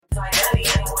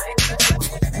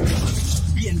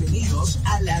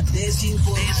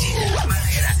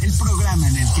Desinformadera, el programa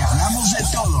en el que hablamos de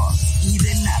todo y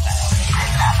de nada.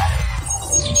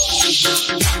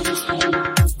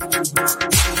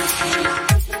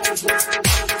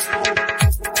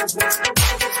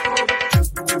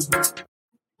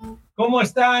 ¿Cómo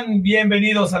están?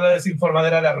 Bienvenidos a la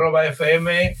Desinformadera de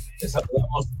 @FM. Les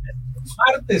saludamos el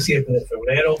martes 7 de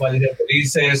febrero. Valeria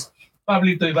Torices,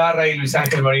 Pablito Ibarra y Luis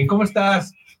Ángel Marín. ¿Cómo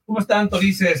estás? ¿Cómo están,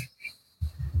 Torices?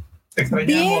 Te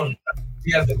extrañamos. Bien.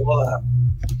 Días de boda.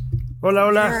 Hola,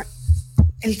 hola.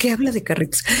 El que habla de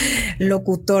carritos.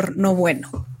 Locutor, no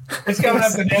bueno. Es que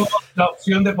ahora tenemos la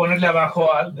opción de ponerle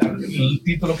abajo al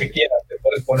título que quieras. Te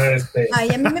puedes poner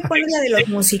Ay, a mí me ponen la de los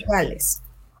musicales.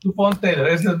 Tú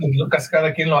ponte, es Lucas,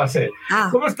 cada quien lo hace.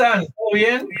 ¿Cómo están? ¿Todo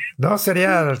bien? No,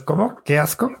 sería, ¿cómo? ¿Qué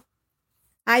asco?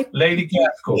 Ay, Lady, qué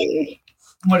asco.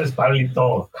 ¿Cómo eres,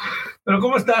 Pablito? Pero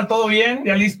 ¿cómo están? ¿Todo bien?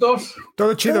 ¿Ya listos?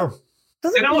 Todo chido.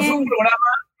 todo Tenemos bien. un programa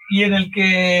y en el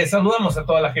que saludamos a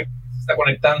toda la gente que se está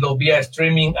conectando vía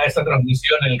streaming a esta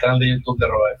transmisión en el canal de YouTube de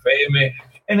 @FM,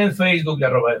 en el Facebook de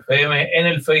 @FM, en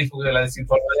el Facebook de la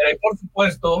Desinformadera y por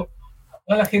supuesto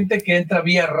a la gente que entra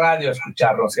vía radio a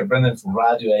escucharnos, que prenden su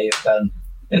radio y ahí están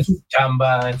en su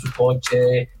chamba, en su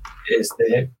coche,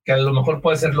 que a lo mejor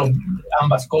puede ser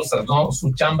ambas cosas, ¿no?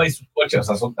 Su chamba y su coche, o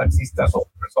sea, son taxistas o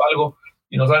algo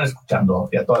y nos van escuchando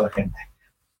y a toda la gente.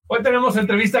 Hoy tenemos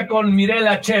entrevista con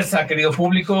Mirella Cesa, querido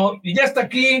público, y ya está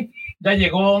aquí, ya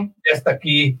llegó, ya está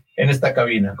aquí en esta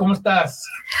cabina. ¿Cómo estás?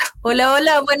 Hola,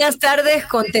 hola, buenas tardes,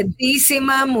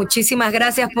 contentísima, muchísimas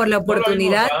gracias por la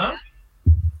oportunidad.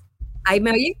 ¿Ahí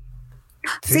me oye?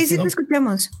 Sí, te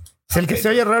escuchamos. Si el que se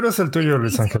oye raro es el tuyo,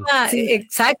 Luis Ángel. Sí.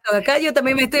 Exacto, acá yo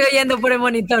también me estoy oyendo por el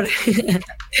monitor.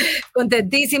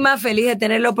 Contentísima, feliz de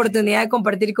tener la oportunidad de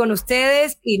compartir con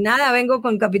ustedes. Y nada, vengo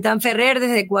con Capitán Ferrer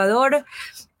desde Ecuador.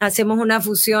 Hacemos una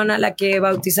fusión a la que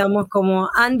bautizamos como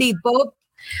Andy Pop.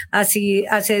 Así,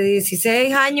 hace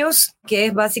 16 años, que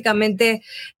es básicamente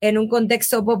en un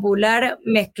contexto popular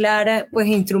mezclar pues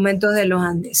instrumentos de los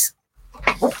Andes.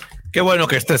 Qué bueno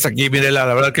que estés aquí, Mirella,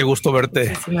 la verdad que gusto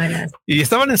verte. Y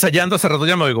estaban ensayando hace rato,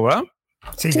 ya me oigo, ¿verdad?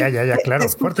 Sí, ya, claro,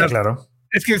 fuerte, claro.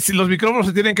 Es que si los micrófonos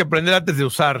se tienen que prender antes de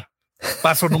usar,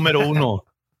 paso número 1.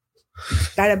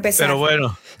 Para empezar. Pero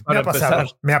bueno,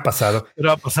 me ha pasado.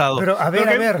 Pero a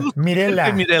ver,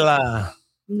 Mirella.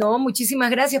 No, muchísimas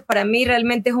gracias. Para mí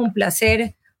realmente es un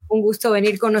placer, un gusto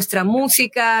venir con nuestra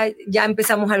música. Ya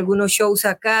empezamos algunos shows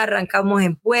acá, arrancamos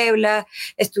en Puebla,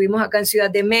 estuvimos acá en Ciudad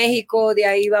de México, de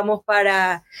ahí vamos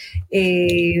para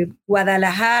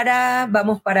Guadalajara,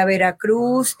 vamos para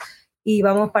Veracruz y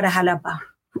vamos para Jalapa.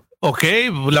 Ok,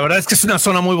 la verdad es que es una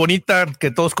zona muy bonita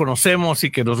que todos conocemos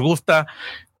y que nos gusta.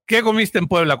 ¿Qué comiste en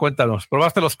Puebla? Cuéntanos.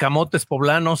 ¿Probaste los camotes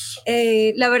poblanos?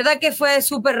 La verdad que fue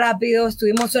súper rápido.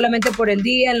 Estuvimos solamente por el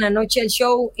día, en la noche el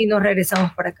show y nos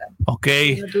regresamos para acá. Ok.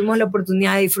 No tuvimos la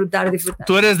oportunidad de disfrutar.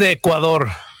 Tú eres de Ecuador.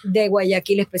 De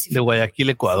Guayaquil específicamente. De Guayaquil,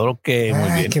 Ecuador. Ok,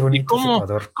 muy bien. Qué bonito. ¿Y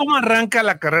cómo arranca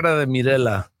la carrera de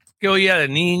Mirella? ¿Qué oía de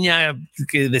niña?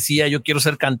 Que decía yo quiero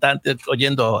ser cantante,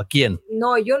 oyendo a quién.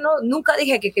 No, yo nunca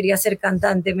dije que quería ser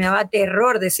cantante. Me daba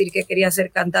terror decir que quería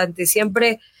ser cantante.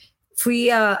 Siempre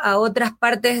fui a otras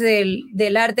partes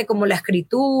del arte, como la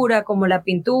escritura, como la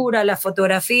pintura, la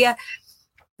fotografía,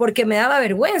 porque me daba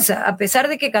vergüenza. A pesar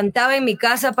de que cantaba en mi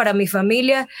casa para mi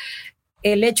familia,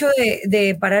 el hecho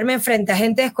de pararme frente a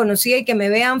gente desconocida y que me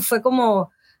vean fue como,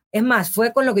 es más,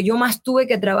 fue con lo que yo más tuve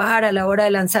que trabajar a la hora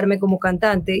de lanzarme como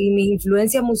cantante. Y mis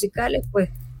influencias musicales, pues,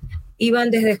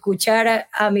 iban desde escuchar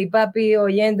a mi papi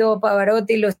oyendo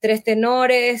Pavarotti, Los Tres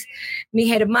Tenores,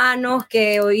 mis hermanos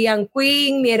que oían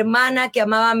Queen, mi hermana que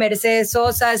amaba a Mercedes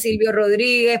Sosa, Silvio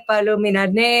Rodríguez, Pablo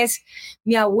Milanés,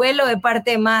 mi abuelo de parte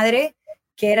de madre,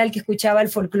 que era el que escuchaba el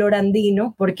folclore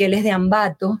andino, porque él es de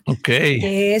Ambato,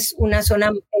 que es una zona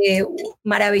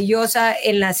maravillosa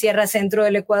en la Sierra Centro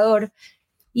del Ecuador.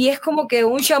 Y es como que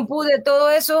un shampoo de todo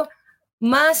eso,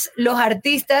 más los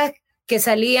artistas que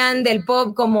salían del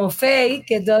pop como Faye,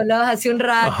 que tú hablabas hace un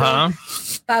rato,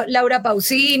 Laura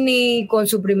Pausini con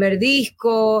su primer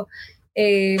disco,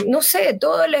 no sé,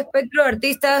 todo el espectro de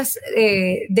artistas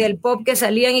del pop que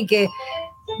salían y que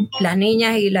las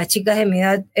niñas y las chicas de mi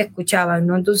edad escuchaban,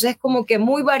 ¿no? Entonces como que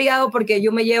muy variado porque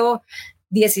yo me llevo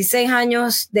 16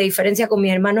 años de diferencia con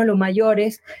mis hermanos los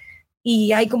mayores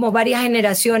y hay como varias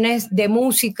generaciones de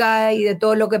música y de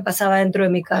todo lo que pasaba dentro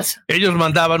de mi casa. Ellos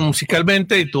mandaban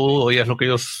musicalmente y tú oías lo que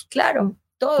ellos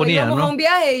todo. Ponían, íbamos, ¿no?, a un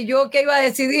viaje y yo qué iba a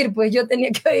decidir, pues yo tenía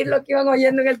que oír lo que iban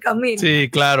oyendo en el camino. Sí,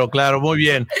 claro, muy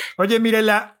bien. Oye,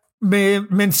 Mirella, me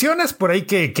mencionas por ahí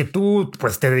que tú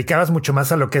pues te dedicabas mucho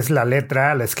más a lo que es la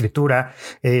letra, la escritura,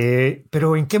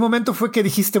 pero ¿en qué momento fue que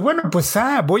dijiste, bueno, pues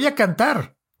voy a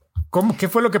cantar? ¿Cómo? ¿Qué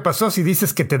fue lo que pasó si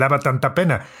dices que te daba tanta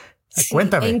pena? Sí,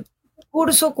 Cuéntame. en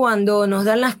curso, cuando nos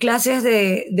dan las clases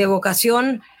de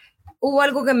vocación, hubo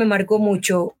algo que me marcó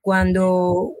mucho.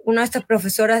 Cuando una de estas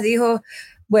profesoras dijo,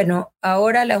 bueno,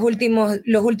 ahora los últimos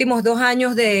 2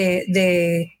 años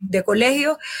de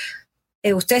colegio,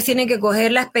 ustedes tienen que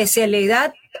coger la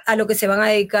especialidad a lo que se van a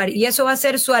dedicar. Y eso va a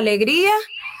ser su alegría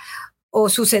o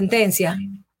su sentencia.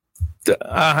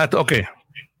 Ajá, ok.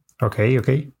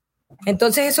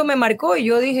 Entonces eso me marcó y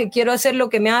yo dije, quiero hacer lo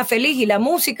que me haga feliz. Y la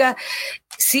música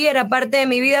sí era parte de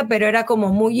mi vida, pero era como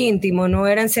muy íntimo. No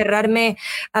era encerrarme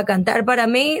a cantar para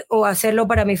mí o hacerlo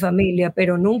para mi familia,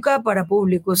 pero nunca para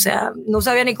público. O sea, no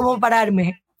sabía ni cómo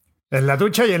pararme. En la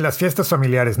ducha y en las fiestas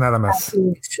familiares, nada más.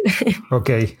 Ok.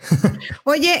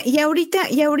 Oye, y ahorita,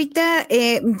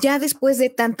 ya después de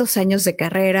tantos años de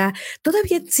carrera,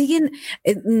 ¿todavía siguen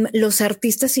los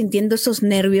artistas sintiendo esos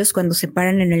nervios cuando se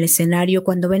paran en el escenario,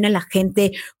 cuando ven a la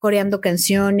gente coreando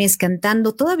canciones,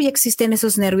 cantando? ¿Todavía existen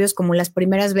esos nervios como las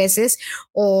primeras veces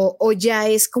o ya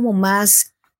es como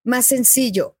más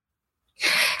sencillo?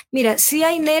 Mira, sí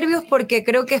hay nervios porque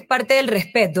creo que es parte del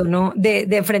respeto, ¿no? De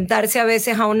enfrentarse a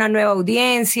veces a una nueva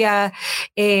audiencia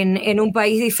en un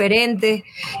país diferente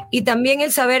y también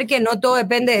el saber que no todo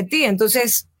depende de ti.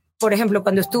 Entonces, por ejemplo,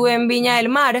 cuando estuve en Viña del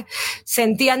Mar,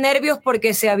 sentía nervios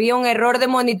porque si había un error de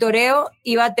monitoreo,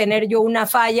 iba a tener yo una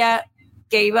falla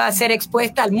que iba a ser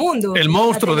expuesta al mundo. El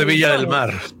monstruo de Viña del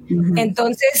Mar.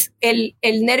 Entonces, el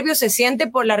nervio se siente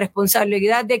por la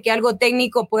responsabilidad de que algo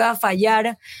técnico pueda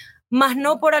fallar, más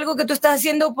no por algo que tú estás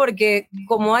haciendo, porque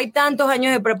como hay tantos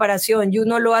años de preparación y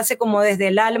uno lo hace como desde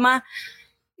el alma,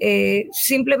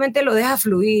 simplemente lo deja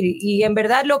fluir. Y en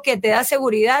verdad lo que te da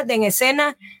seguridad en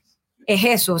escena es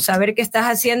eso, saber que estás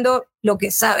haciendo lo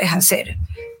que sabes hacer.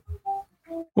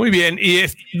 Muy bien, y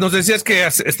nos decías que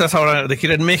estás ahora de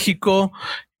gira en México.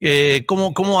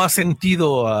 ¿Cómo has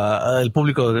sentido al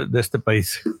público de este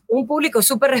país? Un público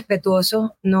súper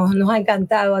respetuoso, nos ha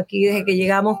encantado aquí desde que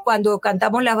llegamos. Cuando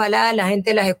cantamos las baladas, la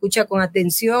gente las escucha con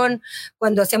atención.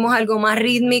 Cuando hacemos algo más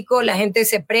rítmico, la gente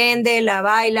se prende, la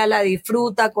baila, la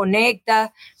disfruta,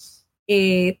 conecta.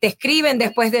 Te escriben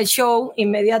después del show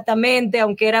inmediatamente,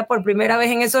 aunque era por primera vez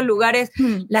en esos lugares,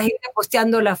 la gente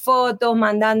posteando las fotos,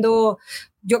 mandando,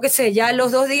 yo qué sé, ya a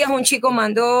los 2 días un chico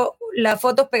mandó las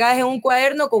fotos pegadas en un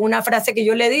cuaderno con una frase que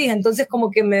yo le dije, entonces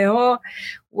como que me dejó,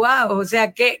 wow, o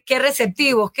sea, qué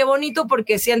receptivos, qué bonito,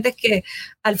 porque sientes que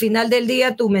al final del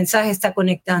día tu mensaje está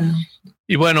conectando.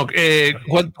 Y bueno,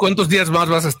 ¿cuántos días más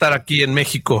vas a estar aquí en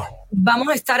México? Vamos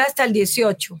a estar hasta el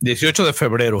 18. 18 de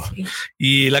febrero. Sí.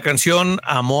 ¿Y la canción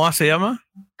Amoi se llama?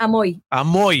 Amoi.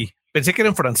 Amoi. Pensé que era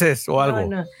en francés o algo.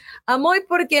 No. Amoi,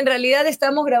 porque en realidad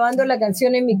estamos grabando la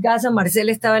canción en mi casa.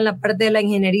 Marcela estaba en la parte de la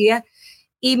ingeniería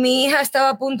y mi hija estaba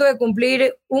a punto de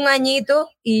cumplir 1 añito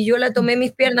y yo la tomé en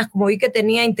mis piernas, como vi que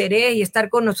tenía interés y estar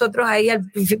con nosotros ahí al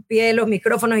pie de los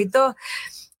micrófonos y todo.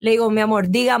 Le digo, mi amor,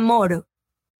 diga amor,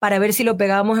 para ver si lo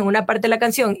pegamos en una parte de la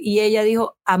canción. Y ella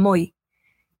dijo Amoi.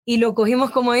 Y lo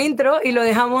cogimos como intro y lo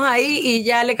dejamos ahí y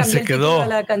ya le cambié el título a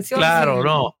la canción. Claro, sí.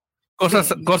 No.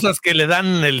 Cosas que le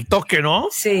dan el toque, ¿no?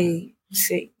 Sí,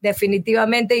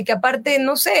 definitivamente. Y que aparte,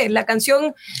 no sé, la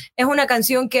canción es una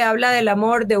canción que habla del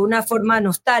amor de una forma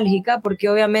nostálgica, porque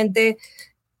obviamente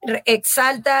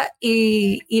exalta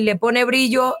y le pone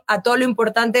brillo a todo lo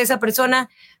importante de esa persona,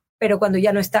 pero cuando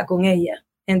ya no está con ella.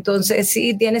 Entonces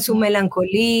sí, tiene su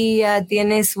melancolía,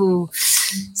 tiene su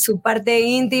parte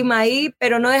íntima ahí,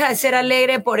 pero no deja de ser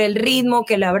alegre por el ritmo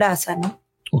que la abraza, ¿no?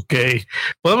 Ok.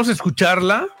 ¿Podemos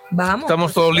escucharla? Vamos.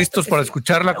 ¿Estamos todos listos para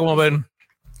escucharla? ¿Cómo ven?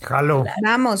 Jalo.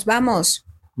 Vamos.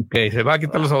 Ok, se va a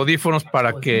quitar los audífonos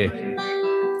para que...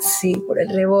 Sí, por el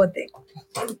rebote.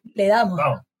 Le damos.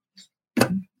 Vamos.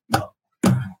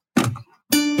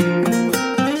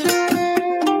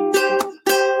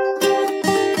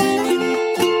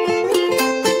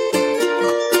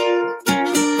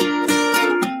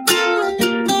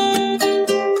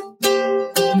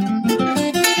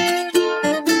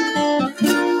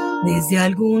 Desde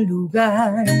algún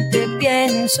lugar te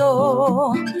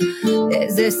pienso,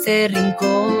 desde este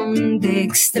rincón te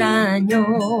extraño.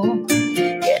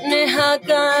 Vienes a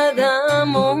cada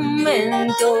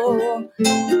momento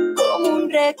como un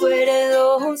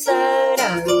recuerdo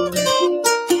sagrado.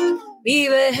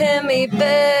 Vives en mi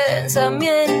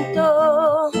pensamiento,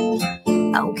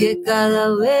 aunque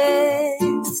cada vez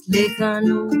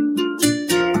lejano.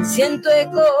 Siento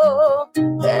eco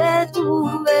de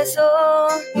tu beso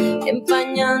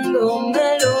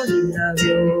empañándome los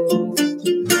labios.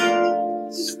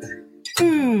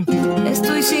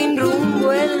 Estoy sin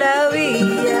rumbo en la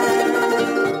vía,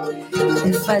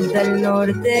 Me falta el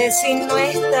norte si no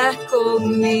estás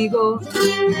conmigo.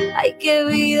 Ay, qué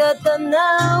vida tan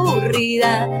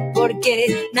aburrida,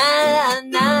 porque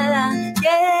nada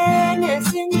tiene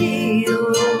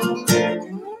sentido.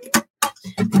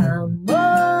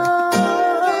 Amor,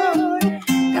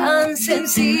 tan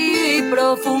sencillo y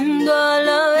profundo a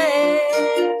la vez.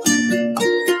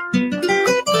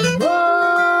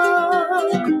 Amor,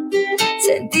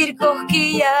 sentir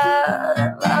cosquillas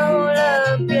bajo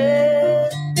la piel.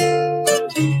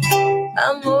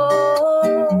 Amor,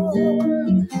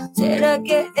 ¿será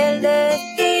que el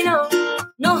destino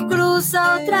nos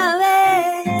cruza otra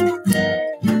vez?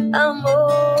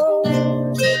 Amor,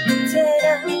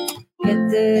 ¿será que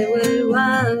te vuelvo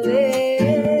a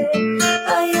ver?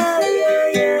 Ay, ay,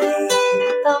 ay, ay,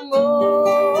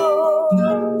 amor,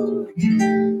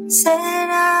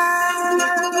 ¿será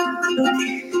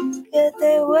que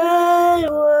te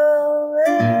vuelvo a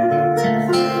ver?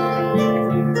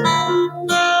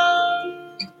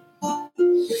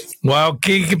 Wow,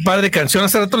 qué padre canción.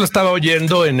 Hace rato la estaba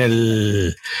oyendo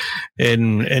en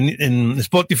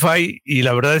Spotify y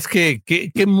la verdad es que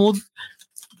qué mood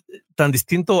tan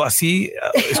distinto así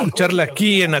escucharla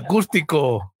aquí en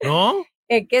acústico, ¿no?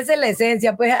 ¿Qué es la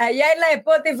esencia? Pues allá en la de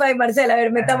Spotify, Marcela, a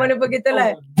ver, metámosle un poquito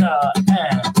la...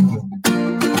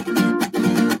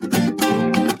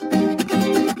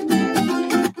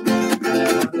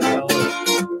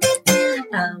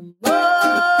 Amor,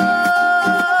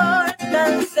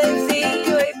 tan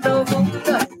sencillo y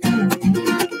profundo.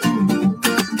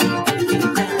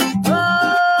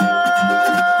 Amor,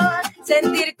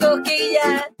 sentir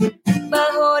cosquillas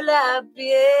bajo la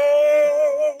piel.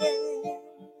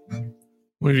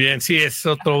 Muy bien, sí, es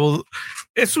otro.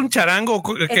 Es un charango.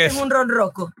 Este es un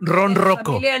ronroco.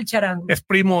 Ronroco. Familia del charango. Es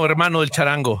primo hermano del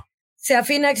charango. Se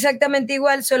afina exactamente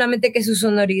igual, solamente que su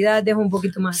sonoridad es un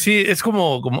poquito más. Sí, es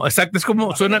como exacto, es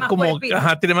como, suena como,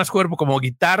 ajá, tiene más cuerpo, como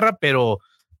guitarra, pero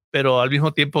al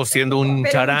mismo tiempo siendo un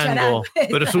charango.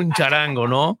 Pero es un charango,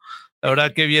 ¿no? La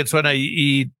verdad que bien suena.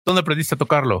 ¿Y dónde aprendiste a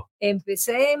tocarlo?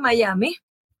 Empecé en Miami,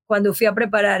 cuando fui a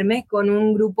prepararme con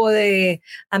un grupo de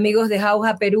amigos de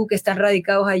Jauja, Perú, que están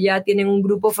radicados allá. Tienen un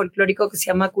grupo folclórico que se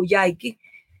llama Cuyayqui.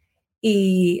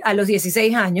 Y a los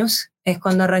 16 años es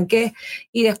cuando arranqué.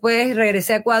 Y después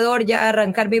regresé a Ecuador ya a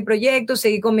arrancar mi proyecto.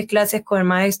 Seguí con mis clases con el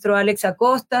maestro Alex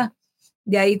Acosta,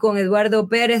 de ahí con Eduardo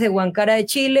Pérez de Huancara de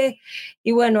Chile.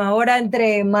 Y bueno, ahora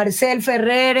entre Marcel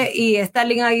Ferrer y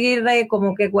Stalin Aguirre,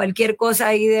 como que cualquier cosa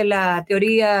ahí de la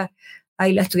teoría,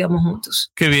 ahí la estudiamos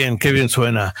juntos. Qué bien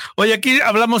suena. Oye, aquí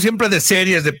hablamos siempre de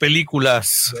series, de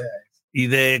películas y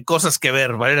de cosas que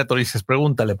ver. Valeria Torices,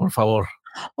 pregúntale, por favor.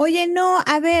 Oye, no,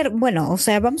 a ver, bueno, o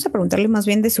sea, vamos a preguntarle más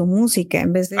bien de su música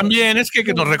en vez de... También es que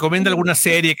nos recomienda alguna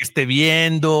serie que esté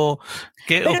viendo, o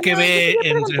que ve...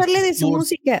 preguntarle de su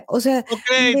música, o sea... Ok,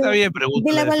 está bien,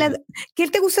 pregúntale. De la balada, ¿qué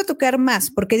te gusta tocar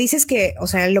más? Porque dices que, o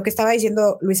sea, lo que estaba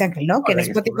diciendo Luis Ángel, ¿no? Que en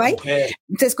Spotify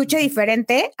se escucha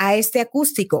diferente a este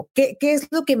acústico. ¿Qué es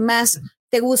lo que más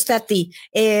te gusta a ti?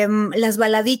 ¿Las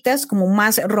baladitas, como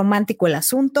más romántico el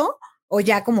asunto, o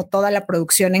ya como toda la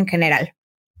producción en general?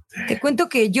 Te cuento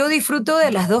que yo disfruto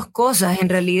de las dos cosas en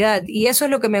realidad, y eso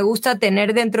es lo que me gusta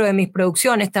tener dentro de mis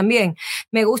producciones también.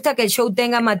 Me gusta que el show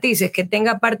tenga matices, que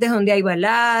tenga partes donde hay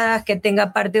baladas, que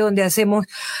tenga partes donde hacemos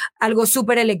algo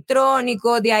súper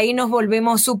electrónico, de ahí nos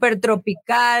volvemos súper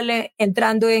tropicales,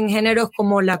 entrando en géneros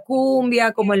como la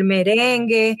cumbia, como el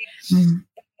merengue.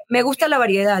 Me gusta la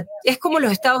variedad. Es como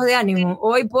los estados de ánimo.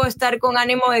 Hoy puedo estar con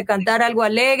ánimo de cantar algo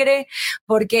alegre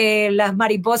porque las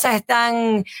mariposas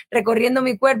están recorriendo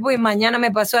mi cuerpo y mañana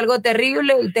me pasó algo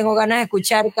terrible y tengo ganas de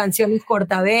escuchar canciones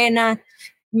cortavenas.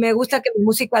 Me gusta que mi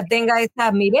música tenga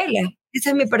esta Mirella.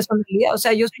 Esa es mi personalidad. O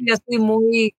sea, yo soy así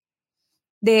muy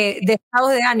de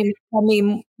estados de ánimo.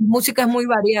 Mi música es muy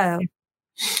variada.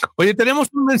 Oye, tenemos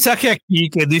un mensaje aquí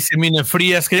que dice Mine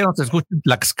Frías, que ya nos escucha en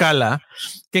Tlaxcala,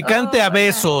 que cante a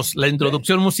besos. La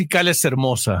introducción musical es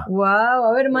hermosa. Wow,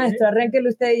 a ver, maestro, arránquelo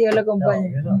usted y yo lo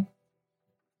acompaño.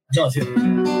 No, sí.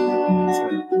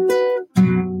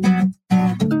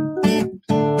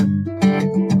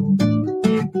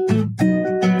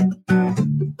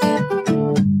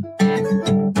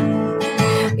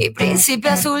 Mi príncipe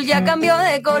azul ya cambió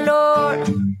de color.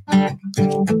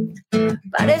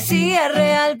 Parecía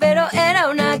real, pero era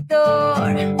un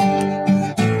actor.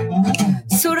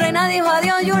 Su reina dijo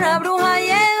adiós y una bruja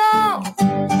llegó.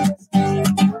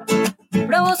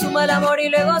 Probó su mal amor y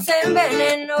luego se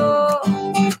envenenó.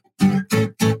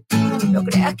 No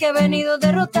creas que he venido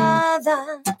derrotada.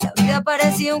 La vida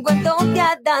parecía un cuento de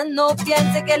hadas. No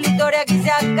piense que la historia aquí se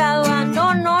acaba.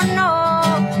 No, no, no.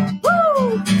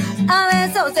 A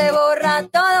veces se borra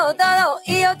todo, todo.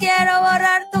 Y yo quiero borrar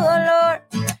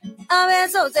A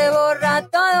besos se borra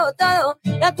todo, todo,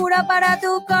 la cura para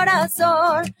tu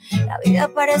corazón. La vida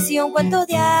parecía un cuento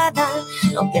de hadas,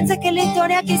 no pienses que la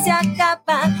historia aquí se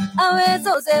acaba. A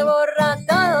besos se borra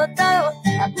todo, todo,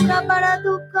 la cura para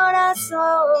tu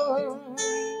corazón.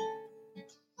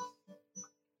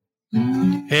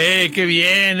 ¡Qué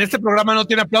bien! Este programa no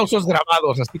tiene aplausos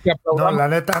grabados, así que aplaudamos. No, la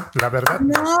neta, la verdad.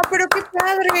 No, pero qué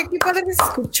padre se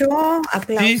escuchó.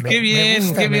 Aplausos. Sí, qué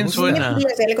bien suena.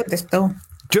 Ya le contestó.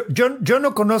 Yo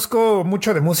no conozco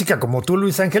mucho de música como tú,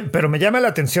 Luis Ángel, pero me llama la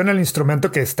atención el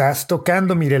instrumento que estás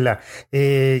tocando, Mirella.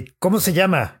 ¿Cómo se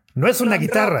llama? No es una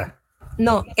guitarra.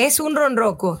 No, es un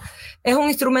ronroco. Es un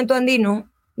instrumento andino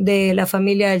de la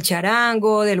familia del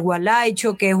charango, del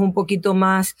gualaicho, que es un poquito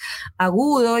más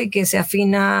agudo y que se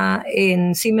afina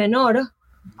en si menor.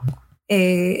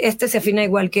 Este se afina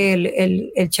igual que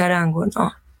el charango,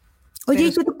 ¿no? Oye,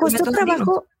 ¿y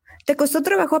te costó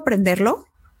trabajo aprenderlo?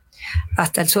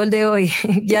 Hasta el sol de hoy.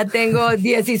 Ya tengo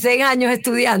 16 años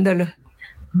estudiándolo.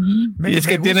 Y es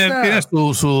que tiene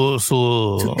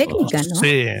su técnica, ¿no?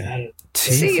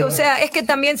 Sí, o sea, es que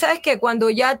también sabes que cuando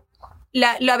ya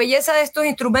la belleza de estos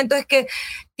instrumentos es que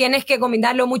tienes que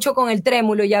combinarlo mucho con el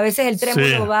trémulo y a veces el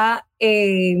trémulo va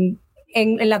en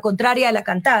la contraria de la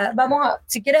cantada.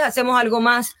 Si quieres hacemos algo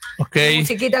más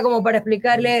musiquita como para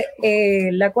explicarle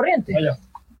la corriente.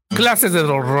 Clases de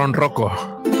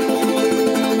ronroco.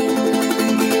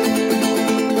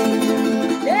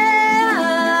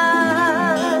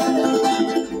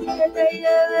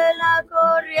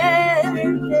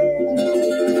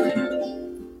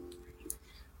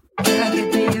 Deja que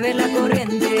te lleve la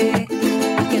corriente,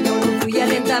 que todo fluya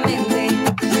lentamente.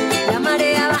 La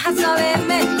marea baja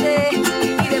suavemente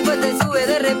y después te sube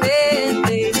de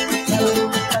repente.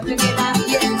 Cambio en el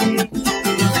ambiente,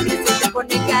 se te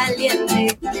pone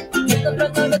caliente. El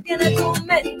control no lo tiene tu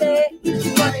mente,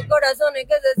 con el corazón es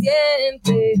que se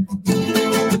siente.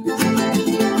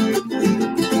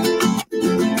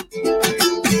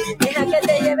 Deja que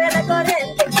te lleve la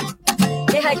corriente,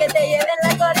 deja que te lleve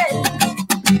la corriente.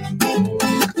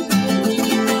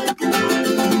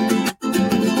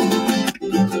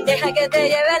 Deja que te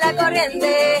lleve la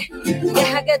corriente,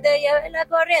 deja que te lleve la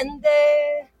corriente.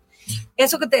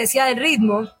 Eso que te decía del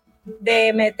ritmo,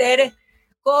 de meter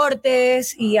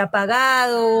cortes y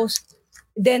apagados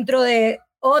dentro de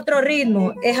otro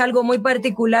ritmo, es algo muy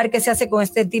particular que se hace con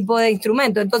este tipo de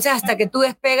instrumento. Entonces, hasta que tú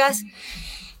despegas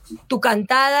tu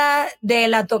cantada de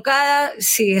la tocada,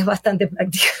 sí, es bastante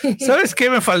práctico. ¿Sabes qué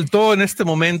me faltó en este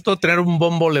momento? Tener un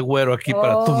bombo legüero aquí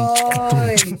para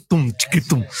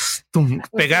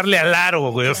pegarle al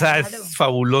aro, güey. O sea, es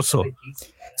fabuloso.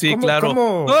 Sí, claro.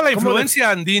 Toda la influencia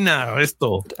andina,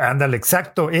 esto. Ándale,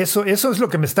 exacto. Eso es lo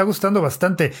que me está gustando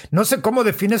bastante. No sé cómo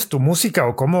defines tu música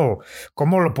o cómo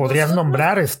lo podrías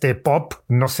nombrar, pop,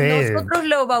 no sé. Nosotros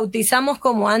lo bautizamos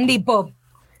como Andy Pop.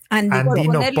 Andino por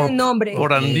ponerle pop. un nombre.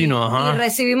 Por andino, ajá. Y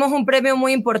recibimos un premio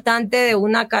muy importante de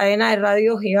una cadena de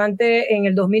radio gigante en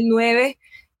el 2009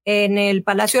 en el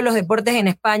Palacio de los Deportes en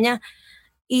España.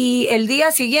 Y el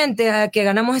día siguiente a que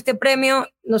ganamos este premio,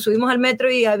 nos subimos al metro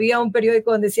y había un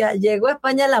periódico donde decía: llegó a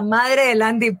España la madre del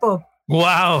Andy Pop.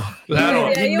 ¡Wow! Claro.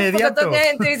 Y ahí un poco de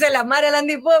gente dice la madre del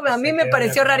Andy Pop. A mí me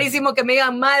pareció rarísimo que me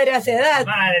digan madre a esa edad.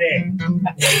 ¡Madre!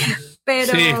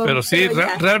 Pero sí,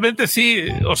 realmente sí.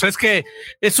 O sea, es que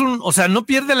no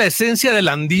pierde la esencia del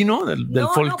andino, del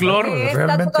folclore.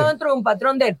 Está tocado dentro de un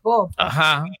patrón del pop.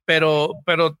 Ajá, pero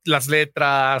las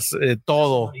letras,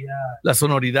 todo, la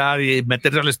sonoridad y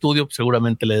meterse al estudio, pues,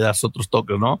 seguramente le das otros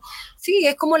toques, ¿no? Sí,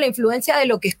 es como la influencia de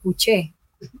lo que escuché.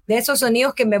 De esos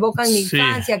sonidos que me evocan mi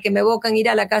infancia, que me evocan ir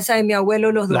a la casa de mi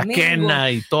abuelo los domingos. La quena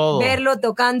y todo. Verlo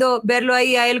tocando, verlo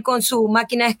ahí a él con su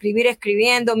máquina de escribir,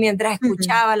 escribiendo mientras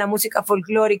escuchaba la música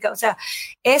folclórica. O sea,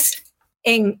 es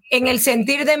en el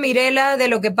sentir de Mirella de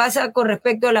lo que pasa con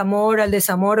respecto al amor, al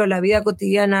desamor o la vida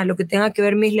cotidiana, lo que tenga que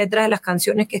ver mis letras de las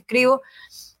canciones que escribo,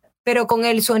 pero con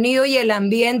el sonido y el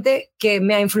ambiente que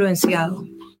me ha influenciado.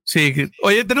 Sí.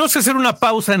 Oye, tenemos que hacer una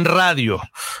pausa en radio.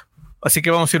 Así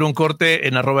que vamos a ir a un corte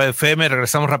en @FM,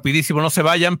 regresamos rapidísimo, no se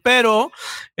vayan, pero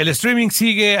el streaming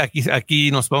sigue,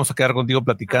 aquí nos vamos a quedar contigo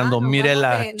platicando.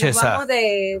 Mirella, Cesa. Nos vamos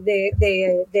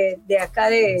de acá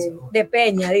de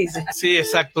Peña, dice. Sí,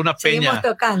 exacto, una peña. Seguimos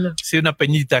tocando. Sí, una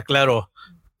peñita, claro.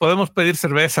 Podemos pedir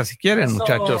cerveza si quieren, Eso.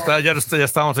 muchachos. Ya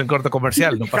estamos en corte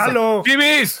comercial. No pasa.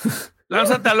 ¡Chivis!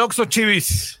 Lánzate al Oxxo,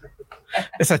 Chivis.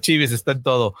 Esa Chivis está en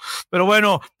todo. Pero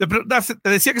bueno, te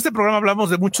decía que este programa hablamos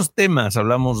de muchos temas.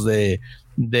 Hablamos de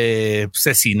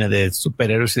cine, de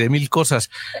superhéroes y de mil cosas.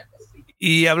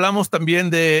 Y hablamos también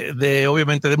de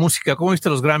obviamente, de música. ¿Cómo viste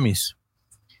los Grammys?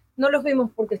 No los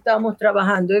vimos porque estábamos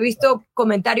trabajando. He visto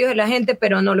comentarios de la gente,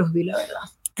 pero no los vi, la verdad.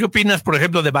 ¿Qué opinas, por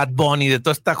ejemplo, de Bad Bunny, de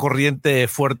toda esta corriente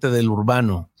fuerte del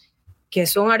urbano? Que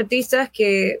son artistas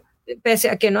que, pese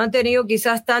a que no han tenido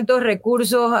quizás tantos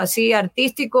recursos así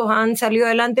artísticos, han salido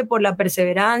adelante por la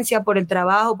perseverancia, por el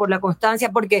trabajo, por la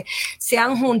constancia, porque se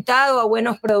han juntado a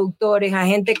buenos productores, a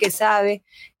gente que sabe,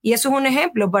 y eso es un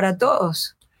ejemplo para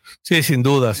todos. Sí, sin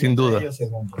duda, sin duda.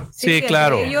 Sí,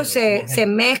 claro. Ellos se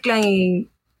mezclan y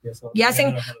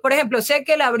hacen, por ejemplo, sé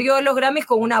que él abrió los Grammys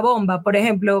con una bomba, por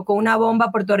ejemplo, con una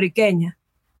bomba puertorriqueña,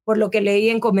 por lo que leí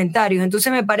en comentarios.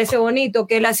 Entonces me parece bonito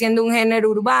que él haciendo un género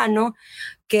urbano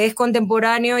que es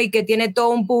contemporáneo y que tiene todo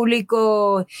un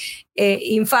público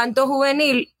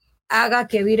infanto-juvenil, haga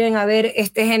que vienen a ver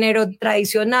este género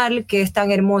tradicional que es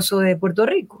tan hermoso de Puerto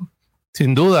Rico.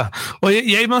 Sin duda. Oye,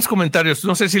 y hay más comentarios.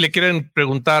 No sé si le quieren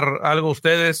preguntar algo a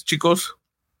ustedes, chicos.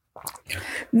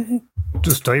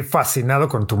 Estoy fascinado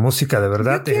con tu música, de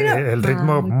verdad. El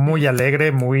ritmo muy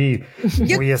alegre, muy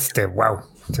wow.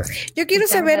 O sea, yo quiero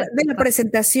saber de la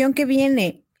presentación que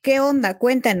viene. ¿Qué onda?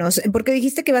 Cuéntanos, porque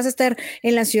dijiste que vas a estar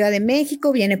en la Ciudad de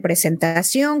México, viene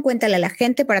presentación, cuéntale a la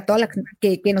gente, para toda la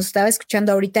que nos estaba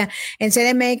escuchando ahorita en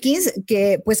CDMX,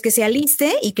 que pues que se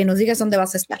aliste y que nos digas dónde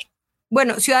vas a estar.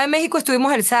 Bueno, Ciudad de México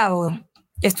estuvimos el sábado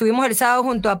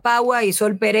junto a Paua y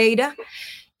Sol Pereira,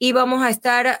 y vamos a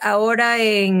estar ahora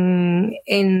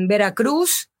en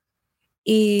Veracruz.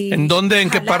 Y ¿en dónde? ¿En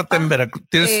Jalapa. qué parte en Veracruz?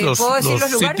 ¿Tienes los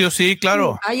sitios? Sí,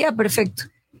 claro. Ya, perfecto.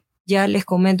 Ya les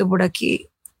comento por aquí.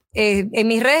 En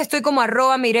mis redes estoy como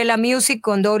 @Mirella Music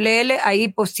con $L. Ahí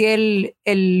posteé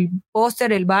el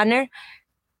póster, el banner.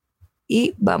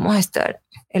 Y vamos a estar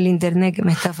el internet que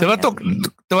me está fallando.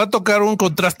 Te va a tocar un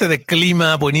contraste de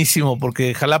clima buenísimo,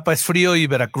 porque Jalapa es frío y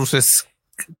Veracruz es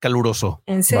caluroso.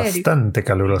 ¿En serio? Bastante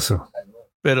caluroso.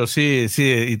 Pero sí,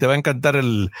 y te va a encantar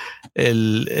el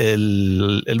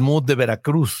mood de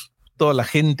Veracruz. Toda la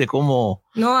gente como...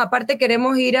 No, aparte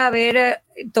queremos ir a ver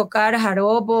tocar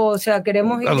jaropo, o sea,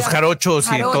 queremos ir a los jarochos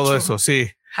y todo eso, sí.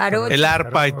 Jarocho. El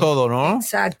arpa y todo, ¿no?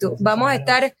 Exacto. Vamos a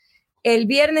estar el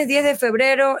viernes 10 de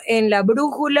febrero en La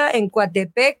Brújula, en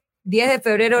Coatepec. 10 de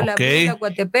febrero, La Brújula,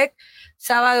 Coatepec.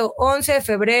 Sábado 11 de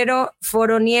febrero,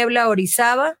 Foro Niebla,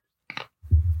 Orizaba.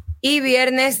 Y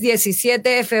viernes 17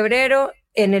 de febrero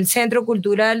en el Centro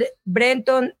Cultural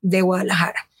Brenton de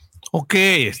Guadalajara. Ok,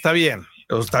 está bien.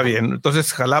 Está bien.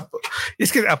 Entonces, Jalapa.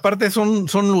 Es que aparte son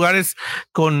lugares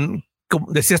como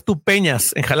decías tú,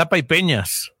 peñas. En Jalapa hay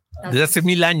peñas. Desde hace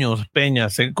 1000 años,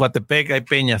 peñas. En Coatepec hay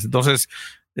peñas. Entonces,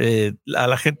 a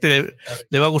la gente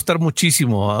le va a gustar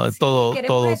muchísimo todo.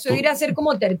 Eso, ir a hacer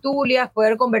como tertulias,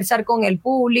 poder conversar con el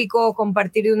público,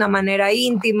 compartir de una manera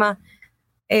íntima.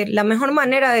 La mejor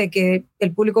manera de que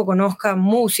el público conozca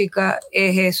música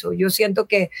es eso. Yo siento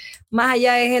que más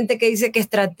allá de gente que dice que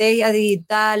estrategias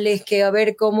digitales, que a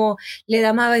ver cómo le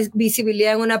da más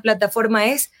visibilidad en una plataforma,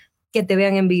 es que te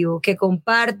vean en vivo, que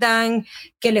compartan,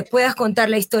 que les puedas contar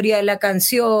la historia de la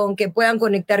canción, que puedan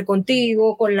conectar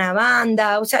contigo, con la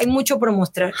banda. O sea, hay mucho por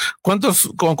mostrar.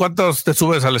 ¿Cuántos te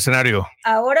subes al escenario?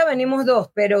 Ahora venimos 2,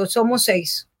 pero somos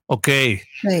 6. Ok.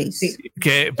 Sí.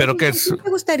 ¿Pero qué es? ¿Te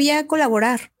gustaría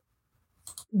colaborar?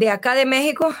 ¿De acá de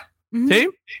México? Sí.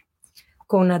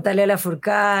 Con Natalia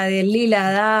Lafourcade,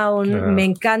 Lila Downs, me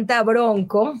encanta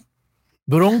Bronco.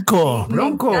 Bronco.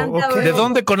 Okay. ¿De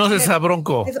dónde conoces a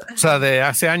Bronco? O sea, de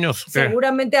hace años.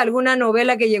 Seguramente alguna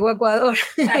novela que llegó a Ecuador.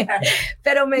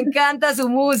 Pero me encanta su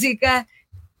música.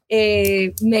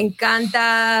 Me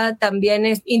encanta también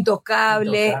es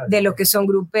Intocable, de lo que son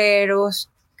gruperos.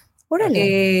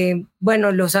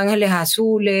 Bueno, Los Ángeles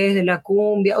Azules, de la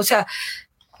cumbia. O sea,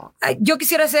 yo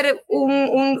quisiera hacer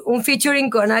un featuring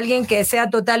con alguien que sea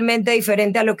totalmente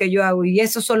diferente a lo que yo hago, y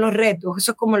esos son los retos.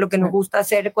 Eso es como lo que nos gusta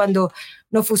hacer cuando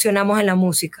nos fusionamos en la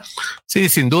música. Sí,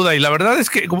 sin duda. Y la verdad es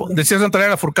que, como decías, Natalia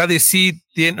Lafourcade sí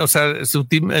tiene, o sea, su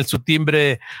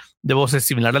timbre de voz es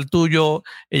similar al tuyo.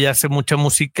 Ella hace mucha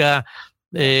música,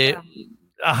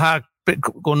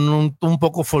 con un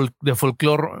poco de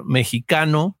folclore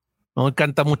mexicano, ¿no?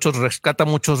 Rescata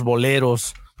muchos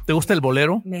boleros. ¿Te gusta el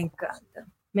bolero? Me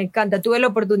encanta. Tuve la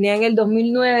oportunidad en el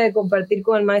 2009 de compartir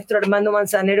con el maestro Armando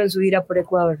Manzanero en su gira por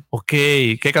Ecuador. Ok,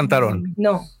 ¿qué cantaron?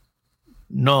 No.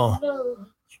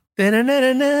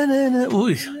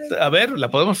 Uy, a ver, ¿la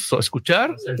podemos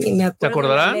escuchar? ¿Te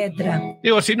acordarán?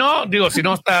 Digo, si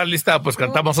no está lista, pues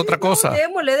cantamos otra cosa.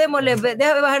 Démosle,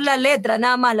 déjame bajar la letra,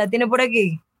 nada más, la tiene por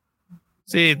aquí.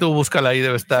 Sí, tú búscala ahí,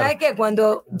 debe estar. ¿Sabes qué?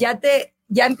 Cuando ya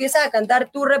empiezas a cantar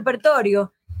tu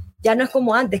repertorio, ya no es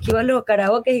como antes, que ibas a los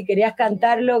karaoke y querías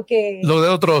cantar lo de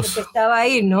otros, lo que estaba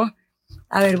ahí, ¿no?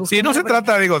 A ver, sí, no se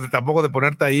trata, tampoco de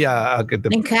ponerte ahí a que te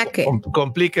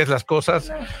compliques las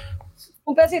cosas.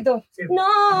 Un pedacito. Sí.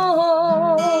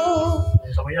 No,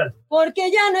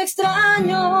 porque ya no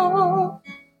extraño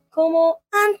como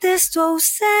antes tu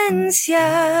ausencia,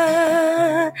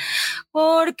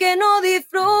 porque no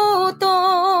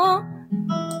disfruto.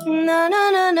 Na,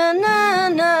 na, na, na, na,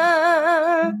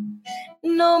 na.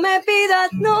 No me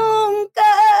pidas nunca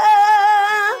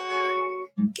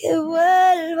que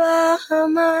vuelva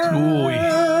jamás. Uy.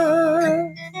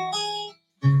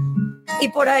 Y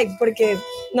por ahí, porque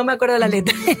no me acuerdo la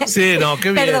letra. Sí, no,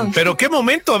 qué bien. Perdón. Pero qué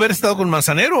momento haber estado con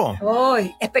Manzanero.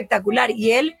 Uy, espectacular.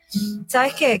 Y él,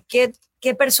 ¿sabes qué?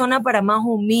 Qué persona para más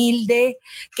humilde,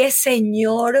 qué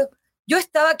señor. Yo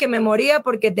estaba que me moría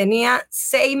porque tenía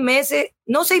 7 meses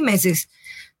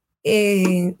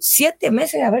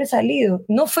de haber salido.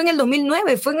 No fue en el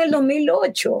 2009, fue en el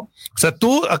 2008. O sea,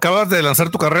 tú acabas de lanzar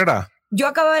tu carrera. Yo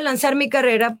acabo de lanzar mi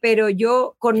carrera, pero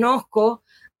yo conozco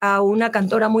a una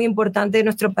cantora muy importante de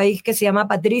nuestro país que se llama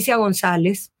Patricia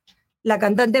González, la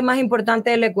cantante más importante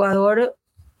del Ecuador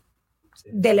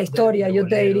de la historia, yo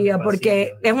te diría,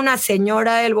 porque es una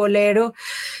señora del bolero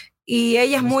y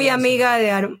ella es muy amiga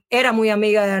era muy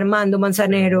amiga de Armando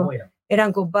Manzanero,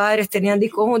 eran compadres, tenían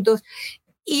discos juntos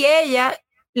y ella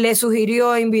le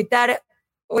sugirió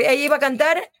ella iba a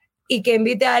cantar y que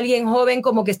invite a alguien joven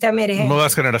como que esté emergente.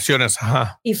 Nuevas generaciones,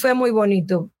 ajá. Y fue muy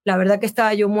bonito. La verdad que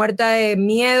estaba yo muerta de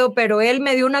miedo, pero él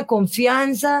me dio una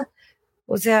confianza.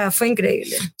 O sea, fue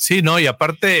increíble. Sí, no, y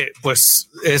aparte, pues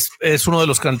es uno de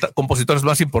los compositores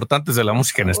más importantes de la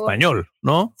música en español,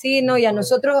 ¿no? Sí, no, y a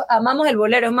nosotros amamos el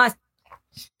bolero. Es más,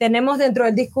 tenemos dentro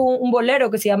del disco un bolero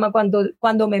que se llama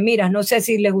Cuando me miras. No sé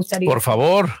si les gustaría. Por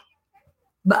favor.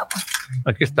 Vamos.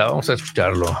 Aquí está, vamos a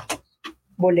escucharlo.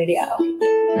 Bolereado.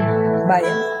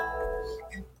 Vaya.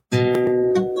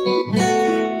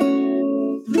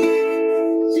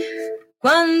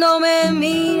 Cuando me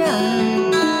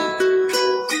miras,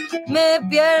 me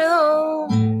pierdo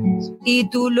y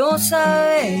tú lo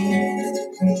sabes.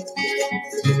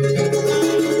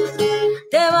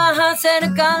 Te vas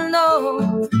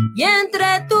acercando y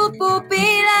entre tus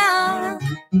pupilas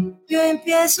yo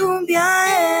empiezo un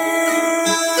viaje.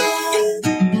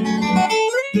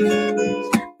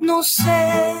 No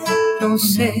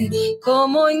sé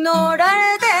cómo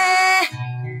ignorarte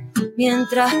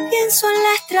mientras pienso en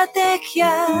la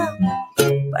estrategia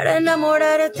para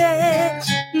enamorarte.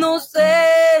 No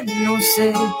sé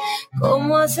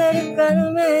cómo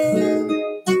acercarme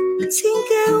sin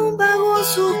que un vago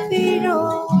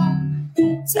suspiro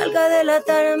salga a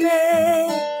delatarme.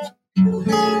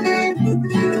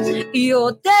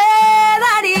 Yo te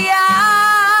daría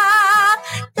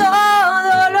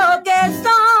todo lo que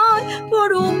soy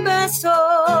por un beso,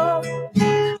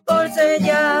 por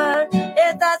sellar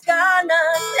estas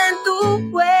ganas en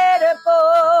tu cuerpo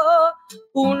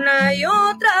una y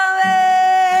otra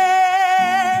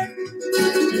vez.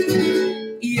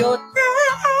 Yo te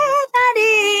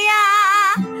daría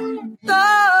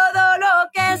todo lo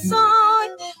que soy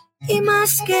y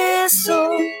más que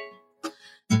eso,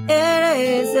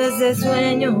 eres ese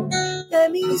sueño de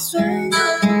mi sueño,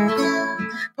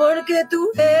 porque tú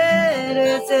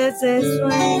eres ese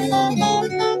sueño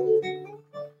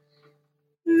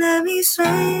de mi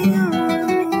sueño.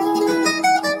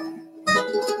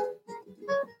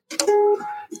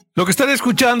 Lo que están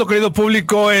escuchando, querido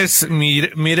público, es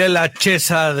Mirella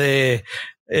Cesa de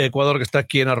Ecuador, que está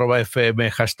aquí en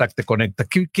 @FM, #te conecta.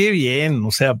 Qué bien,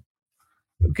 o sea,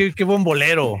 qué buen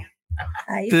bolero.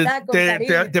 Ahí está,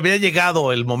 te había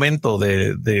llegado el momento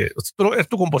de ¿es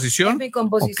tu composición? Es mi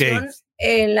composición. Okay.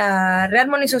 En la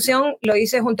rearmonización lo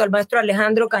hice junto al maestro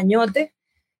Alejandro Cañote,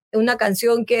 una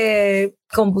canción que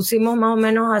compusimos más o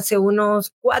menos hace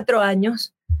unos 4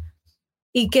 años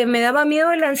y que me daba miedo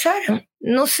de lanzar.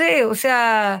 No sé, o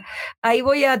sea, ahí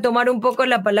voy a tomar un poco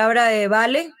la palabra de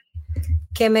Vale,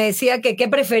 que me decía que qué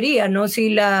prefería, ¿no? Si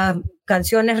las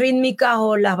canciones rítmicas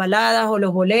o las baladas o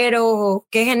los boleros o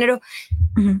qué género.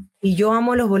 Uh-huh. Y yo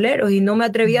amo los boleros y no me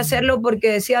atreví a hacerlo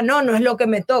porque decía, no es lo que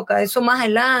me toca, eso más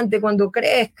adelante, cuando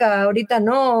crezca, ahorita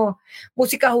no,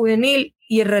 música juvenil.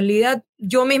 Y en realidad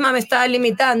yo misma me estaba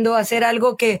limitando a hacer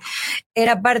algo que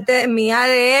era parte de mi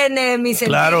ADN, mi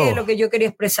sentido, claro, de lo que yo quería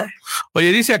expresar.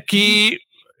 Oye, dice aquí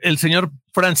el señor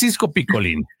Francisco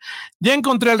Picolín: ya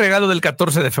encontré el regalo del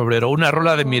 14 de febrero, una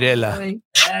rola de Mirella.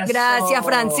 Gracias,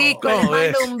 Francisco, le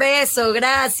mando un beso,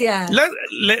 gracias.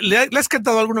 ¿Le has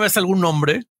cantado alguna vez algún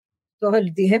nombre? Todo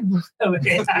el tiempo. Todo el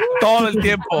tiempo. Todo el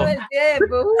tiempo.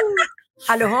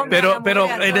 A los hombres. Pero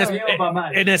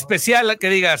en especial que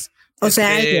digas, o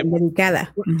sea, alguien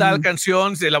dedicada. Tal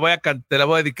canción te la voy a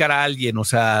dedicar a alguien, o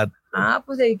sea,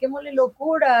 Pues dediquémosle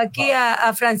locura aquí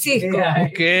a Francisco.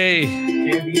 Ok.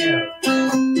 Qué bien.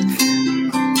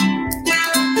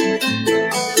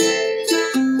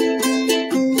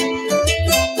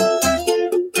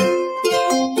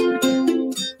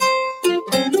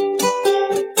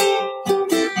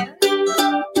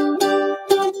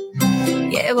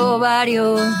 Llevo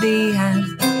varios días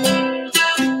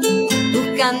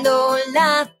buscando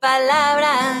las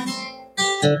palabras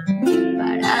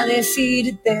para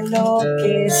decirte lo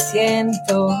que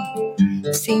siento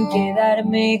sin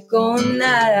quedarme con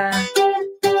nada.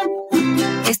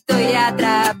 Estoy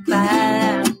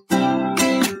atrapada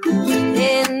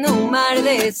en un mar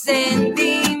de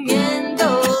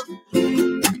sentimientos,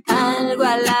 algo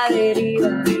a la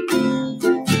deriva.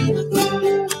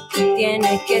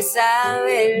 Tienes que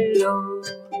saberlo,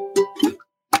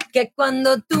 que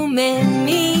cuando tú me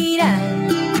miras,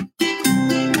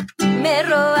 me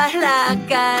robas la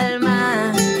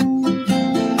calma.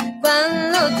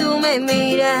 Cuando tú me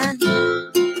miras,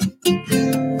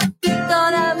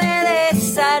 toda me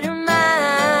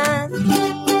desarma.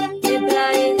 Me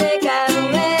traes de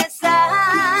cabeza,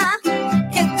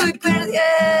 estoy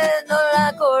perdiendo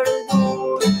la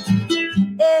cordura.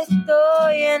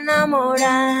 Estoy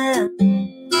enamorada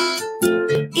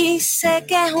y sé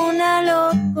que es una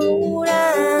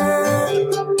locura.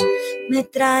 Me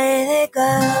trae de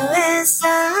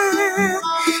cabeza,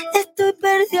 estoy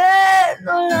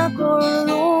perdiendo la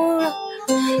cordura.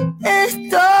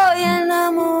 Estoy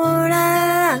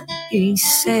enamorada y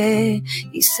sé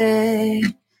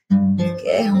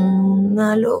que es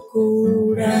una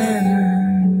locura.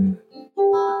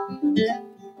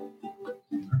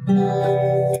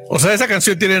 O sea, esa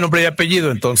canción tiene nombre y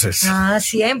apellido, entonces.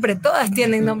 Siempre, todas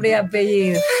tienen nombre y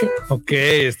apellido. Ok,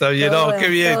 está bien. Todas, Qué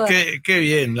bien, todas. qué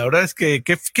bien. La verdad es que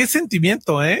qué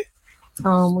sentimiento, ¿eh?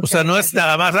 O sea, no es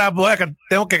nada más,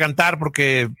 tengo que cantar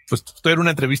porque pues estoy en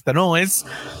una entrevista. No, es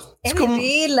como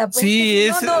vivirla, pues, sí,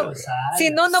 si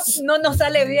no nos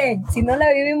sale bien. Si no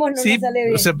la vivimos, no sí, nos sale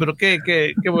bien. O sea, pero qué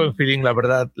buen feeling, la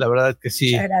verdad es que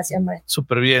sí. Muchas gracias, maestro.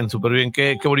 Súper bien.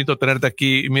 Qué bonito tenerte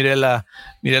aquí, Mirella,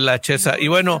 Cesa. Y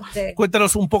bueno,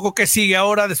 cuéntanos un poco qué sigue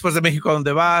ahora después de México, ¿a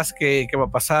dónde vas? ¿Qué va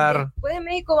a pasar? Después de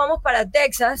México vamos para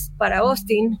Texas, para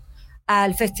Austin,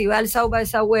 al festival South by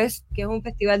Southwest, que es un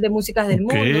festival de músicas del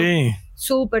mundo.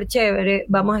 Súper chévere.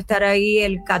 Vamos a estar ahí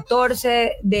el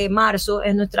 14 de marzo,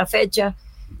 es nuestra fecha.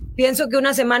 Pienso que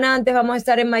una semana antes vamos a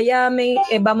estar en Miami,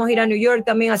 vamos a ir a New York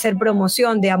también a hacer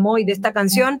promoción de Amoi, de esta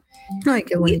canción. Ay,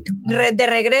 qué bonito. De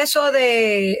regreso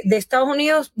de Estados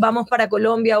Unidos, vamos para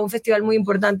Colombia, un festival muy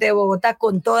importante de Bogotá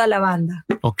con toda la banda.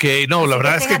 Ok, no, la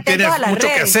verdad es que tienes mucho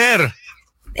que hacer.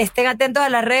 Estén atentos a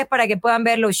las redes para que puedan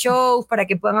ver los shows, para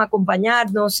que puedan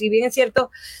acompañarnos. Si bien es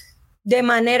cierto, de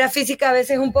manera física a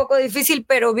veces es un poco difícil,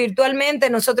 pero virtualmente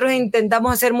nosotros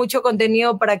intentamos hacer mucho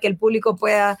contenido para que el público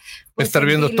pueda estar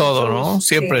viendo todo, ¿no?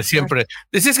 Siempre.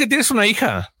 Decías que tienes una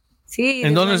hija. Sí.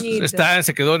 ¿En dónde está?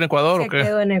 ¿Se quedó en Ecuador o qué? Se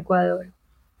quedó en Ecuador.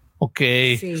 Ok.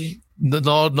 Sí.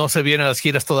 No se viene a las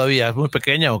giras todavía. ¿Es muy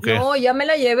pequeña o qué? No, ya me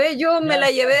la llevé. Me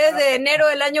la llevé desde enero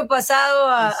del año pasado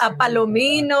a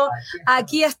Palomino.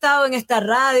 Aquí he estado en esta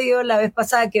radio la vez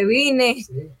pasada que vine.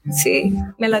 Sí,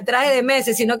 me la traje de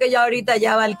meses, sino que ya ahorita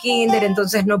ya va al kinder,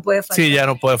 entonces no puede faltar. Sí, ya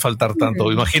no puede faltar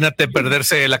tanto. Imagínate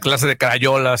perderse la clase de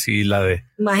crayolas y la de...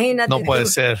 Imagínate. No puede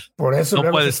ser. Por eso no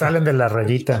luego se salen de la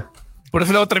rayita. Por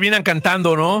eso luego terminan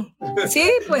cantando, ¿no? Sí,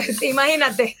 pues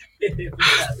imagínate.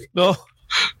 No.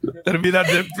 Terminan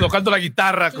tocando la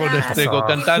guitarra con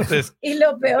cantantes. Y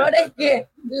lo peor es que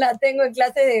la tengo en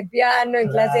clase de piano, en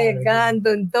clase de canto,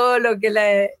 en todo lo que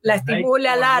la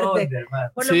estimula al arte.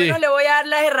 Por lo menos le voy a dar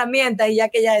las herramientas y ya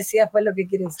que ella decía fue lo que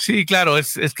quiere decir. Sí, claro,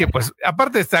 es que pues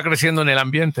aparte está creciendo en el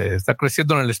ambiente, está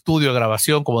creciendo en el estudio de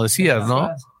grabación, como decías, ¿no?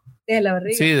 Desde la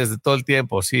barriga. Sí, desde todo el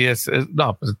tiempo, sí,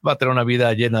 no, pues va a tener una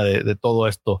vida llena de todo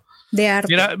esto. De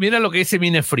arte. Mira lo que dice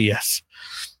Mine Frías.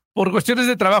 Por cuestiones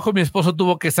de trabajo, mi esposo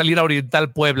tuvo que salir a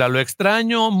Oriental Puebla. Lo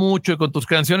extraño mucho y con tus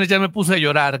canciones ya me puse a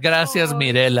llorar. Gracias,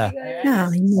 Mirella.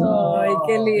 Ay, no. Ay,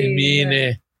 qué lindo.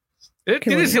 Mine.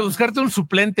 Tienes que buscarte un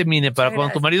suplente, Mine, para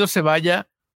cuando tu marido se vaya.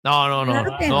 No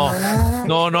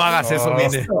hagas eso,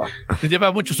 Mine.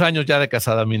 Lleva muchos años ya de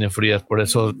casada, Mine Frías, por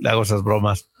eso le hago esas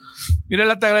bromas.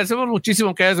 Mirella, te agradecemos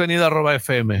muchísimo que hayas venido a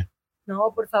 @FM.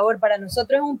 No, por favor, para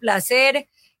nosotros es un placer.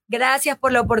 Gracias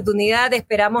por la oportunidad.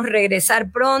 Esperamos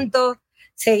regresar pronto,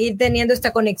 seguir teniendo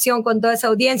esta conexión con toda esa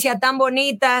audiencia tan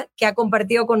bonita que ha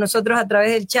compartido con nosotros a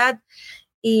través del chat.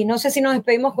 Y no sé si nos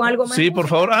despedimos con algo más. Sí, por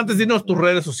favor, antes dinos tus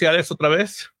redes sociales otra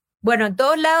vez. Bueno, en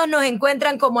todos lados nos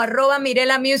encuentran como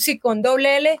 @Mirella Music con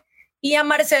doble L y a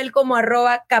Marcel como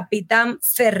 @Capitán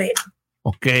Ferrer.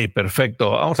 Ok,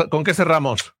 perfecto. ¿Con qué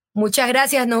cerramos? Muchas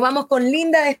gracias. Nos vamos con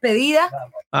Linda Despedida.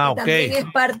 Ok. También es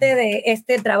parte de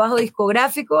este trabajo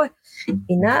discográfico.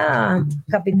 Y nada,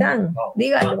 capitán,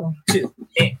 dígalo.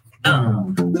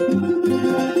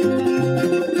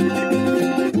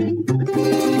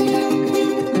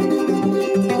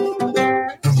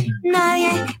 Nadie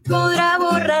podrá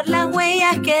borrar las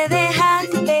huellas que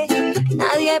dejaste.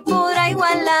 Nadie podrá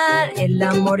igualar el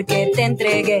amor que te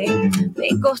entregué.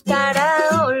 Me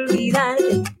costará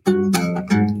olvidarte,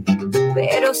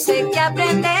 pero sé que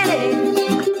aprenderé.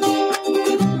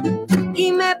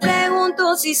 Y me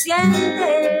pregunto si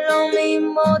sientes lo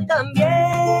mismo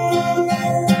también.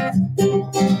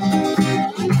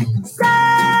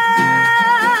 Sácame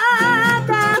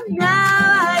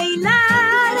a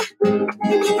bailar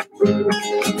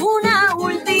una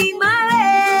última vez.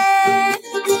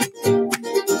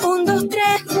 1, 2, 3,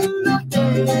 1, 2,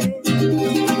 3.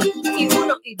 Y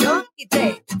 1, y 2, y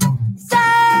 3.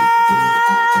 Sácame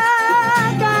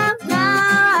a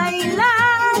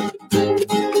bailar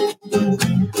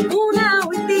una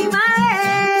última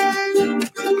vez.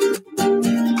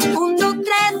 1, 2,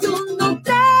 3, 1, 2,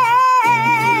 3.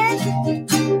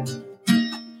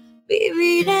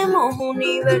 Viviremos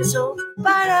universos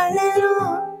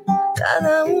paralelos.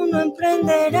 Cada uno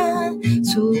emprenderá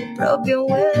su propio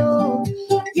vuelo.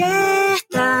 Y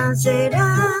esta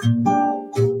será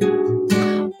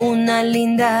una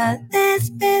linda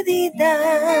despedida.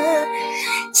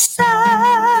 Sácame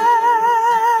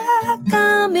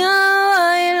a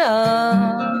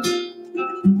bailar.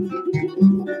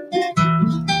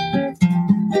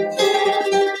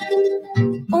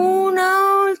 Una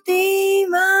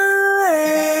última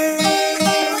vez.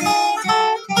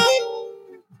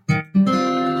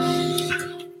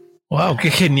 Wow,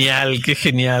 qué genial,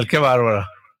 qué bárbara.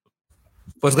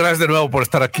 Pues gracias de nuevo por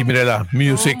estar aquí, Mirella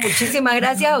Music. Muchísimas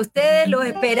gracias a ustedes. Los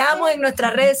esperamos en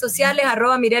nuestras redes sociales,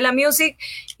 @Mirella Music.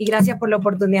 Y gracias por la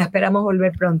oportunidad. Esperamos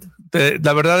volver pronto.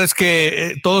 La verdad es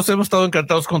que todos hemos estado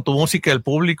encantados con tu música, el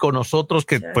público, nosotros,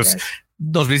 que pues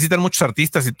nos visitan muchos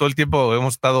artistas y todo el tiempo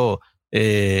hemos estado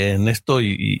en esto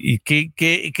y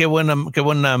qué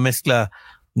buena mezcla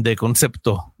de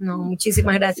concepto. No,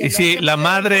 muchísimas gracias. Y sí, la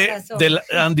madre del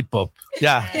Andy Pop,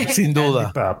 ya, sin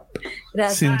duda.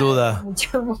 Gracias. Sin duda.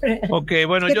 Mucho amor. Ok,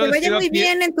 bueno, que te vaya muy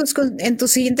bien en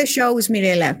tus siguientes shows,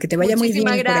 Mirella. Que te vaya muy bien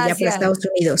por allá por Estados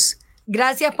Unidos.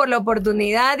 Gracias por la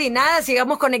oportunidad y nada,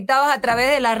 sigamos conectados a través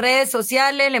de las redes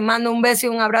sociales. Les mando un beso y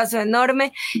un abrazo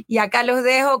enorme y acá los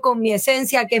dejo con mi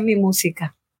esencia, que es mi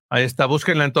música. Ahí está,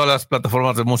 búsquenla en todas las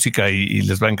plataformas de música y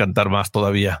les va a encantar más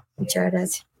todavía. Muchas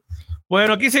gracias.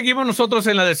 Bueno, aquí seguimos nosotros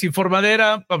en la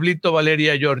desinformadera. Pablito,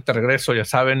 Valeria, yo ahorita regreso, ya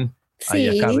saben,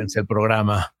 ahí acábense el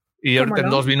programa. Y ahorita en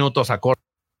 2 minutos acorto.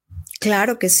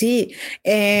 Claro que sí.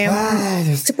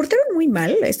 Se portaron muy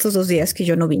mal estos 2 días que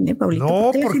yo no vine, Pablito.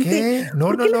 No, ¿por qué?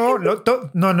 No.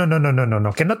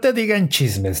 Que no te digan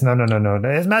chismes.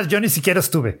 No. Es más, yo ni siquiera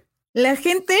estuve. La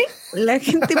gente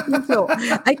puso,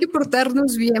 hay que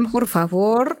portarnos bien, por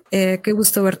favor. Qué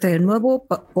gusto verte de nuevo.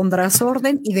 Pondrás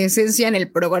orden y decencia en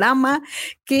el programa.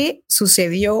 ¿Qué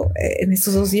sucedió en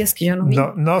estos 2 días que yo no vine?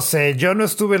 No sé, yo no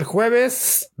estuve el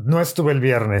jueves, no estuve el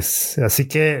viernes, así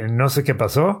que no sé qué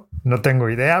pasó. No tengo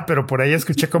idea, pero por ahí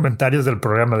escuché comentarios del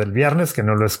programa del viernes que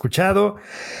no lo he escuchado.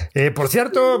 Por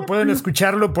cierto, pueden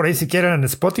escucharlo por ahí si quieren en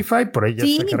Spotify, por ahí ya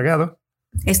está cargado.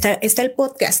 Está el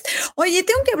podcast. Oye,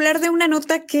 tengo que hablar de una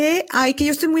nota que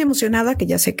yo estoy muy emocionada, que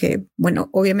ya sé que, bueno,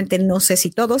 obviamente no sé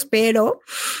si todos, pero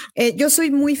yo soy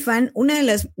muy fan. Una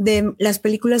de las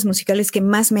películas musicales que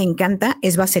más me encanta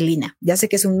es Vaselina. Ya sé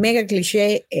que es un mega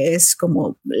cliché, es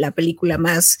como la película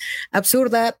más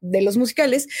absurda de los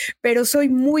musicales, pero soy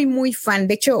muy, muy fan.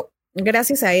 De hecho,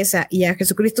 gracias a esa y a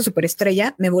Jesucristo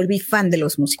Superestrella, me volví fan de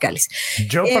los musicales.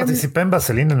 Yo participé en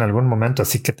Vaselina en algún momento,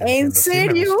 así que... ¿En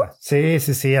serio?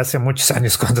 Sí, hace muchos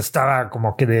años, cuando estaba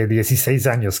como que de 16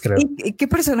 años, creo. ¿Y qué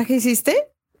personaje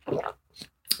hiciste?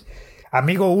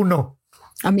 Amigo 1.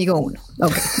 Amigo 1.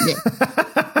 Ok, bien.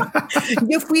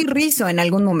 Yo fui Rizo en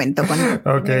algún momento cuando en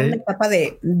una etapa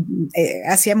de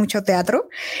hacía mucho teatro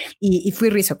y fui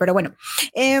Rizo, pero bueno,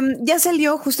 ya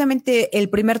salió justamente el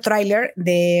primer tráiler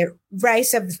de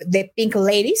Rise of the Pink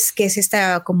Ladies, que es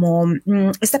esta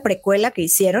precuela que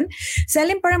hicieron.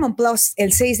 Sale en Paramount Plus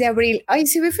el 6 de abril. Ay,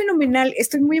 se ve fenomenal.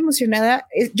 Estoy muy emocionada.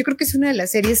 Yo creo que es una de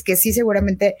las series que sí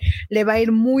seguramente le va a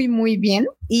ir muy, muy bien.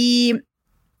 Y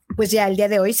pues ya el día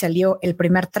de hoy salió el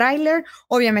primer tráiler,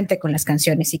 obviamente con las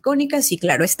canciones icónicas y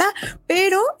claro está,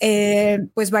 pero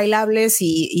pues bailables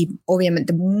y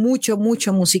obviamente mucho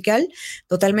musical,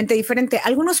 totalmente diferente.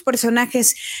 Algunos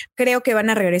personajes creo que van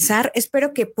a regresar.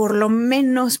 Espero que por lo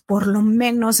menos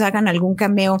hagan algún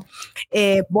cameo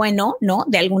bueno, ¿no?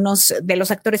 De algunos de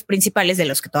los actores principales, de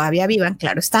los que todavía vivan,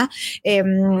 claro está.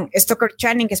 Stoker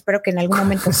Channing, espero que en algún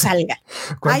momento salga.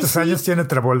 ¿Cuántos años tiene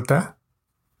Travolta?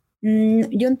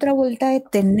 John Travolta de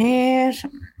tener,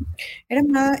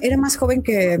 era más joven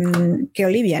que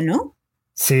Olivia, ¿no?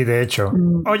 Sí, de hecho.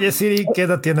 Oye, Siri, ¿qué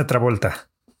edad tiene Travolta?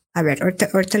 A ver,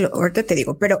 ahorita te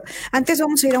digo, pero antes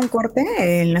vamos a ir a un corte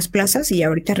en las plazas y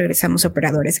ahorita regresamos,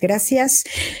 operadores. Gracias.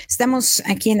 Estamos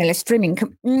aquí en el streaming.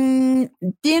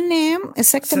 Tiene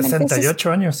exactamente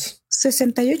 68 años.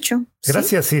 68.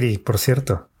 Gracias, ¿sí? Siri, por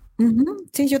cierto.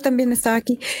 Sí, yo también estaba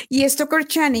aquí. Y Stoker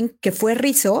Channing, que fue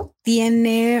Rizzo,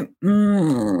 tiene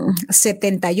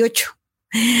 78.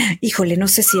 Híjole, no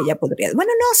sé si ella podría.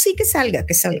 Bueno, no, sí, que salga.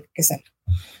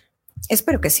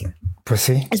 Espero que sí. Pues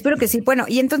sí. Espero que sí. Bueno,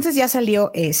 y entonces ya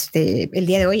salió el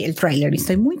día de hoy el tráiler y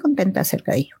estoy muy contenta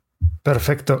acerca de ello.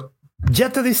 Perfecto. ¿Ya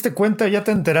te diste cuenta, ya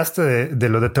te enteraste de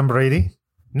lo de Tom Brady?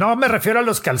 No, me refiero a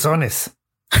los calzones.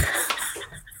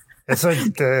 Eso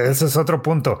es otro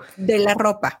punto. De la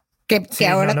ropa. Que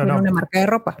ahora tiene una marca de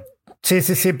ropa. Sí,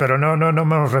 pero no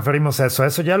nos referimos a eso. A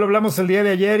eso ya lo hablamos el día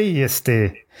de ayer y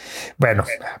bueno,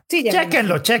 sí,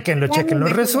 chéquenlo.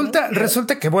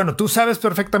 Resulta que, bueno, tú sabes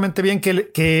perfectamente bien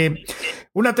que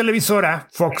una televisora,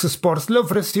 Fox Sports, le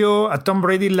ofreció a Tom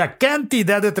Brady la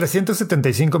cantidad de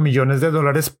 $375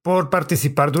 millones por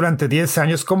participar durante 10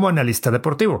 años como analista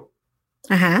deportivo.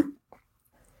 Ajá.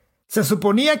 Se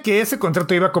suponía que ese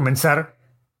contrato iba a comenzar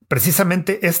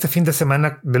precisamente este fin de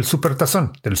semana del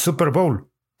Supertazón, del Super Bowl.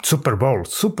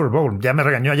 Ya me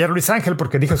regañó ayer Luis Ángel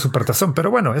porque dije Supertazón,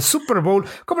 pero bueno, es Super Bowl,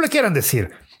 como le quieran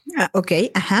decir. Ok,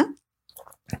 ajá.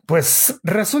 Pues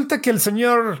resulta que el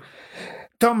señor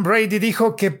Tom Brady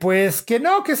dijo que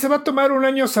no, que se va a tomar un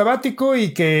año sabático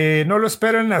y que no lo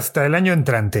esperan hasta el año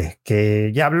entrante,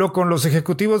 que ya habló con los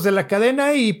ejecutivos de la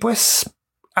cadena y pues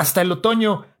hasta el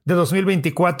otoño de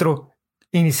 2024,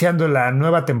 iniciando la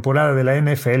nueva temporada de la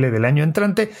NFL del año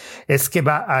entrante, es que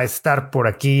va a estar por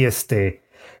aquí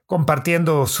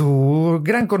compartiendo su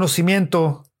gran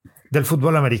conocimiento del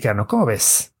fútbol americano. ¿Cómo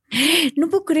ves? No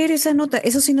puedo creer esa nota.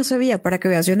 Eso sí no sabía, para que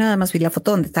veas. Yo nada más vi la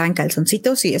foto donde estaba en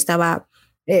calzoncitos y estaba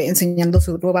enseñando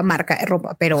su nueva marca de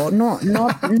ropa, pero no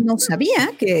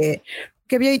sabía que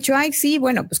había dicho, ay, sí,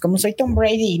 bueno, pues como soy Tom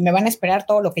Brady y me van a esperar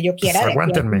todo lo que yo quiera. Pues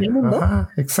aguántenme. De mundo. Ajá,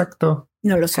 exacto.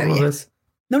 No lo sabía.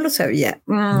 No lo sabía.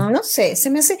 No sé, se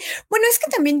me hace. Bueno, es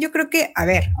que también yo creo que, a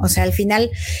ver, o sea, al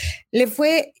final le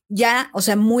fue ya, o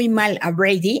sea, muy mal a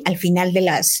Brady al final de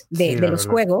los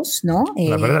juegos, ¿no?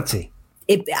 La verdad, sí.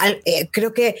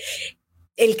 Creo que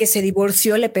el que se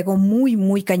divorció le pegó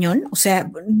muy cañón. O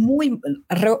sea,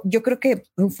 yo creo que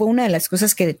fue una de las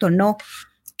cosas que detonó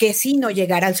que sí no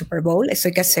llegara al Super Bowl,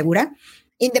 estoy casi segura,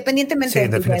 independientemente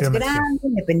de que es grande,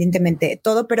 independientemente de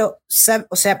todo, pero,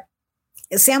 o sea,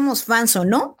 seamos fans o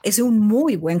no, es un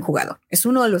muy buen jugador, es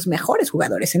uno de los mejores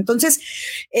jugadores. Entonces,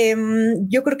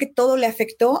 yo creo que todo le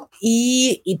afectó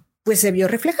y pues se vio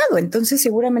reflejado. Entonces,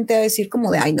 seguramente va a decir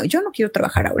como de, ay, no, yo no quiero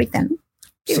trabajar ahorita, ¿no?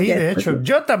 Sí, de hecho,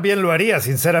 yo también lo haría,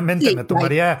 sinceramente. Sí, me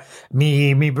tomaría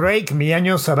mi break, mi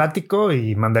año sabático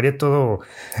y mandaría todo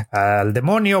al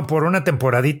demonio por una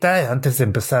temporadita antes de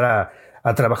empezar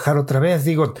a trabajar otra vez.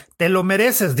 Digo, te lo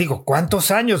mereces. Digo,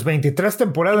 ¿cuántos años? 23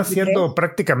 temporadas siendo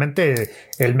prácticamente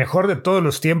el mejor de todos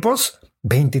los tiempos.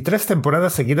 23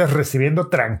 temporadas seguidas recibiendo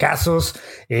trancazos,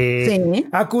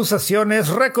 acusaciones.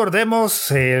 Recordemos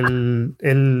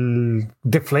el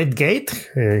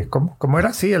Deflategate, ¿cómo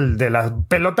era? Sí, el de la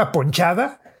pelota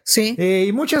ponchada. Sí.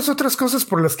 Y muchas otras cosas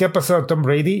por las que ha pasado Tom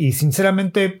Brady. Y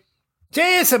sinceramente, sí,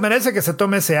 se merece que se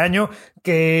tome ese año,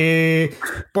 que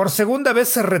por segunda vez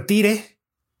se retire.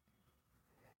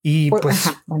 Y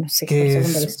pues, bueno, sí, que por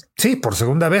segunda vez. Sí, por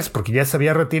segunda vez, porque ya se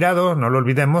había retirado, no lo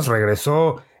olvidemos,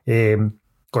 regresó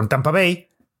con Tampa Bay,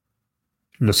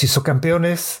 los hizo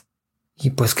campeones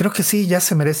y pues creo que sí, ya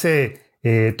se merece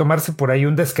tomarse por ahí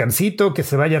un descansito, que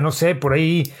se vaya, no sé, por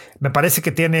ahí me parece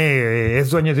que es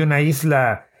dueño de una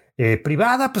isla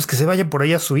privada, pues que se vaya por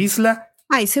ahí a su isla.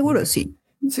 Ay, seguro sí.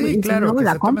 Sí, claro, que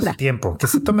se tome su tiempo, que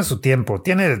se tome su tiempo.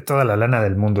 Tiene toda la lana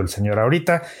del mundo el señor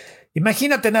ahorita.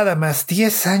 Imagínate nada más,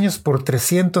 10 años por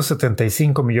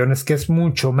 375 millones, que es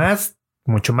mucho más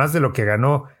de lo que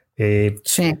ganó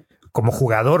como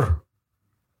jugador.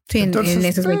 Sí, entonces, en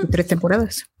esas 23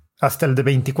 temporadas. Hasta el de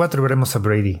 24 veremos a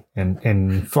Brady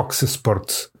en Fox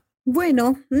Sports.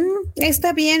 Bueno,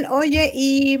 está bien. Oye,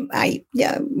 y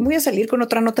ya voy a salir con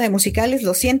otra nota de musicales.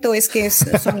 Lo siento, es que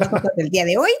son las notas del día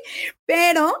de hoy,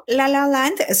 pero La La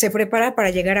Land se prepara para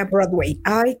llegar a Broadway.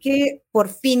 Ay, que por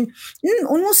fin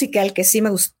un musical que sí me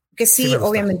gustó, que sí,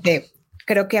 obviamente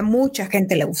creo que a mucha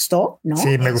gente le gustó, ¿no?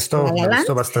 Sí, me gustó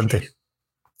bastante.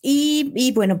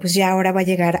 Y bueno, pues ya ahora va a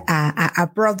llegar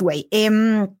a Broadway.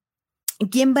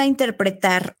 ¿Quién va a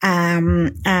interpretar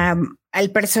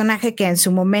al personaje que en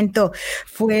su momento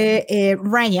fue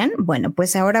Ryan? Bueno,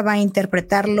 pues ahora va a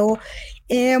interpretarlo.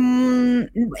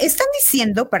 Están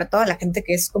diciendo, para toda la gente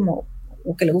que es como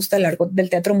o que le gusta el argot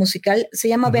del teatro musical, se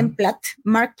llama Ben Platt.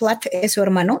 Mark Platt es su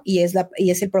hermano y es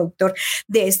el productor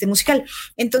de este musical.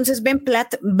 Entonces Ben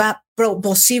Platt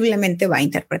posiblemente va a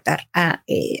interpretar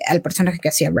al personaje que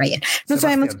hacía Ryan. No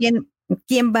sabemos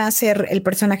quién va a ser el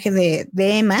personaje de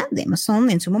Emma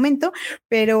Stone en su momento,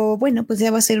 pero bueno, pues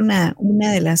ya va a ser una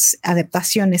de las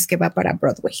adaptaciones que va para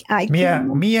Broadway.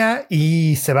 Mia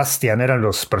y Sebastián eran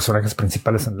los personajes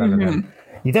principales en La La Land.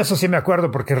 Y de eso sí me acuerdo,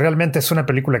 porque realmente es una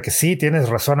película que sí, tienes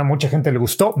razón, a mucha gente le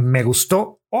gustó, me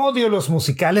gustó, odio los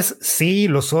musicales, sí,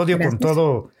 los odio. Gracias. con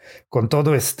todo con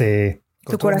todo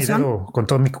mi dedo, con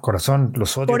todo mi corazón,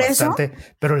 los odio bastante.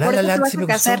 Pero La La Land sí me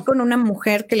gustó. Casar con una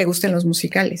mujer que le gusten los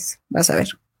musicales, vas a ver.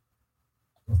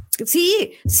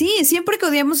 Sí, siempre que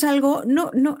odiamos algo,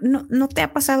 no te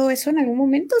ha pasado eso en algún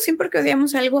momento. Siempre que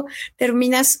odiamos algo,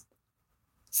 terminas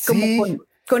como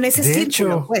con ese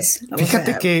círculo, pues.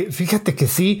 Fíjate que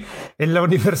sí, en la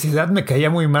universidad me caía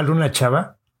muy mal una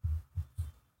chava.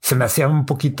 Se me hacía un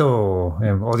poquito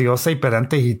odiosa y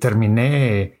pedante y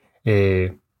terminé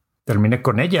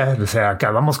con ella. O sea,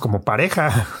 acabamos como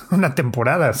pareja una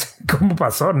temporada. ¿Cómo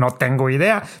pasó? No tengo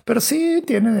idea, pero sí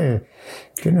tiene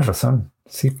razón.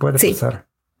 Sí puede pasar.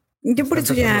 Yo por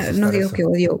eso ya no digo que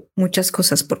odio muchas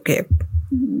cosas porque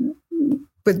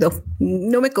pues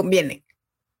no me conviene.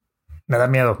 Me da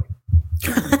miedo.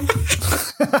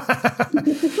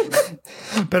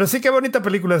 Pero sí, qué bonita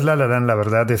película es La La Land, la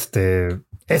verdad.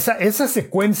 Esa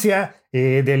secuencia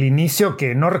del inicio,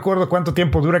 que no recuerdo cuánto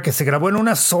tiempo dura, que se grabó en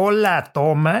una sola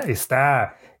toma,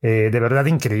 está de verdad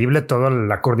increíble. Toda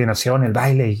la coordinación, el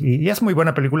baile, y es muy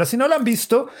buena película. Si no la han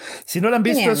visto,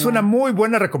 es una muy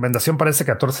buena recomendación para ese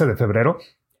 14 de febrero.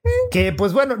 Que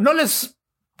pues bueno,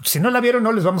 si no la vieron,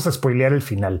 no les vamos a spoilear el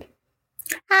final.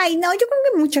 Ay, no, yo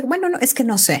creo que no, es que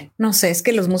no sé, es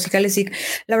que los musicales sí,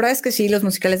 la verdad es que sí, los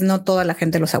musicales no toda la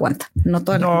gente los aguanta, no,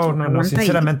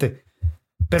 sinceramente.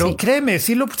 Pero créeme,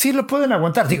 sí lo pueden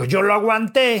aguantar. Digo, yo lo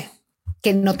aguanté.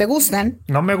 Que no te gustan.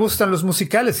 No me gustan los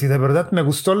musicales y de verdad me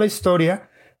gustó la historia.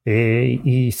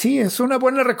 Y sí, es una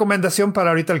buena recomendación para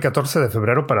ahorita el 14 de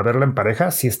febrero para verla en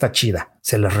pareja. Sí está chida,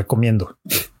 se las recomiendo.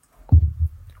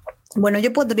 Bueno,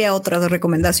 yo pondría otras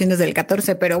recomendaciones del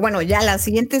 14, pero bueno, ya la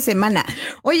siguiente semana.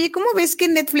 Oye, ¿cómo ves que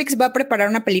Netflix va a preparar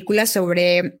una película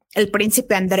sobre el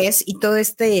príncipe Andrés y todo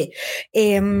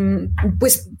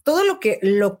pues todo lo que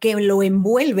lo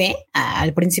envuelve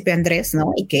al príncipe Andrés,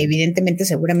 ¿no? Y que evidentemente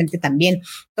seguramente también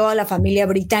toda la familia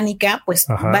británica pues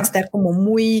va a estar como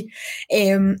muy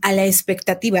a la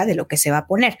expectativa de lo que se va a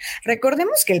poner.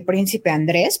 Recordemos que el príncipe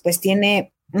Andrés pues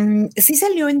sí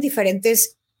salió en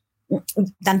diferentes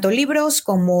tanto libros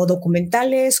como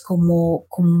documentales, como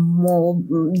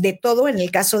de todo, en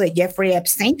el caso de Jeffrey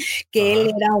Epstein, que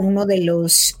él era uno de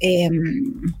los,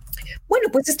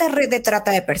 pues esta red de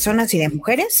trata de personas y de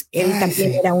mujeres, él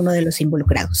también era uno de los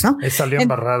involucrados, ¿no? Él salió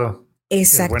embarrado.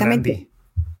 Exactamente.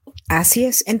 Así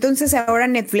es. Entonces ahora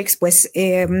Netflix, pues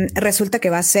resulta que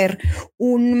va a ser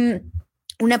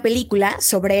una película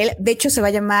sobre él. De hecho, se va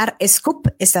a llamar Scoop.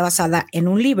 Está basada en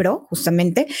un libro,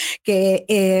 justamente,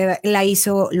 que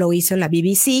lo hizo la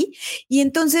BBC. Y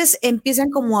entonces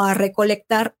empiezan como a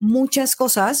recolectar muchas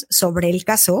cosas sobre el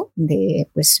caso de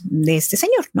este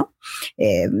señor, ¿no?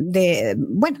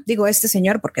 Digo este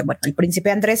señor porque, el príncipe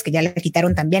Andrés, que ya le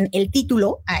quitaron también el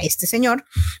título a este señor,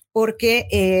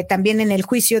 porque también en el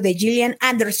juicio de Gillian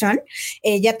Anderson,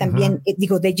 ella también,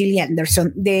 de Gillian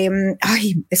Anderson,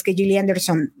 es que Gillian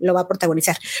Anderson lo va a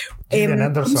protagonizar. Gillian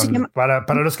Anderson, para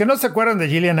los que no se acuerdan de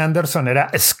Gillian Anderson, era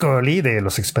Scully de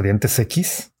Los Expedientes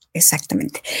X.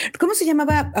 Exactamente. ¿Cómo se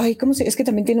llamaba? Es que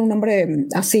también tiene un nombre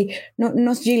así.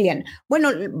 No es Gillian.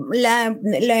 Bueno, la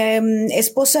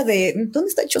esposa de, ¿dónde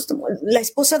está la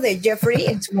esposa de Jeffrey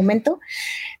en su momento?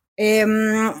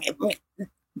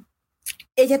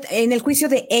 Ella, en el juicio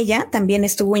de ella también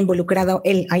estuvo involucrado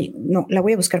él. La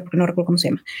voy a buscar porque no recuerdo cómo se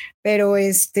llama. Pero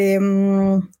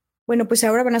pues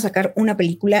ahora van a sacar una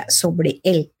película sobre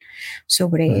él,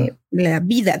 sobre la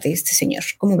vida de este señor.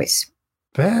 ¿Cómo ves?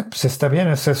 Pues está bien,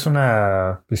 esa es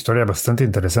una historia bastante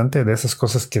interesante de esas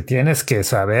cosas que tienes que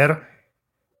saber.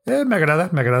 Me agrada,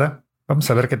 me agrada. Vamos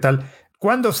a ver qué tal.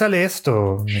 ¿Cuándo sale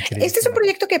esto, mi querida? Este es un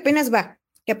proyecto que apenas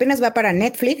va para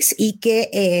Netflix y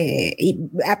que y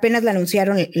apenas lo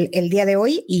anunciaron el día de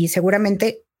hoy y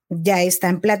seguramente ya está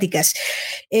en pláticas.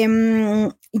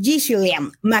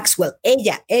 Ghislaine Maxwell,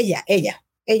 ella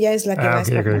es la que va a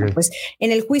estar. Okay. Pues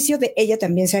en el juicio de ella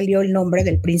también salió el nombre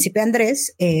del príncipe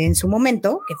Andrés en su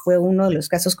momento, que fue uno de los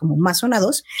casos como más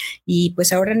sonados, y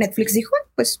pues ahora Netflix dijo,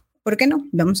 pues, ¿por qué no?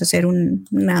 Vamos a hacer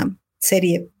una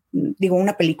serie,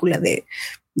 una película de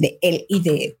él y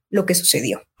de lo que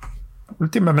sucedió.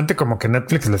 Últimamente como que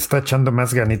Netflix le está echando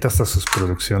más ganitas a sus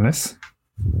producciones.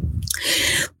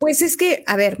 Pues es que,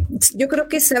 a ver, yo creo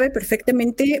que sabe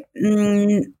perfectamente,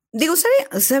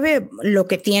 sabe lo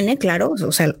que tiene, claro,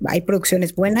 o sea, hay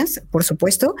producciones buenas, por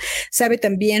supuesto, sabe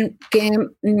también que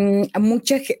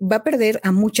va a perder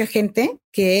a mucha gente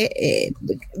que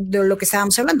de lo que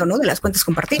estábamos hablando, ¿no? De las cuentas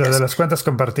compartidas. De las cuentas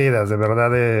compartidas, de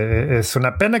verdad, es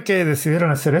una pena que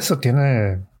decidieron hacer eso,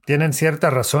 tienen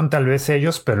cierta razón tal vez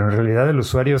ellos, pero en realidad el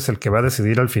usuario es el que va a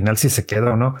decidir al final si se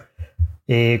queda o no.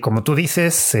 Como tú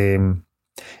dices,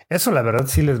 eso la verdad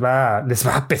sí les va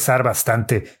a pesar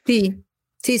bastante. Sí,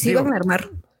 van a armar.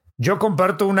 Yo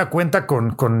comparto una cuenta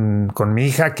con mi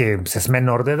hija que pues, es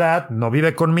menor de edad, no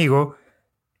vive conmigo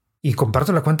y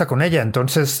comparto la cuenta con ella.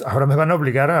 Entonces ahora me van a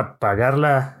obligar a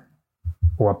pagarla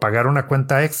o a pagar una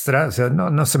cuenta extra. O sea,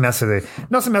 no se me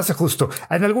hace justo.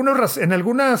 En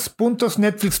algunos puntos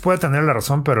Netflix puede tener la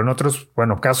razón, pero en otros,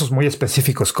 casos muy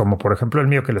específicos, como por ejemplo el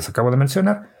mío que les acabo de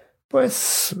mencionar,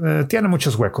 pues tiene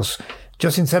muchos huecos.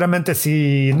 Yo sinceramente,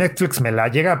 si Netflix me la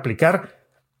llega a aplicar,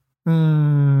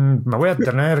 me voy a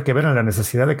tener que ver en la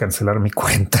necesidad de cancelar mi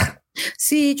cuenta.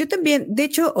 Sí, yo también. De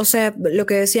hecho, o sea, lo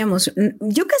que decíamos,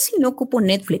 yo casi no ocupo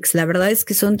Netflix. La verdad es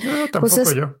que son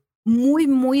cosas muy,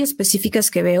 muy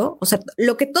específicas que veo. O sea,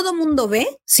 lo que todo mundo ve,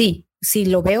 sí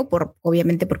lo veo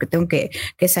obviamente porque tengo que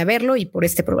saberlo y por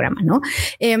este programa, ¿no?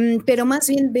 Pero más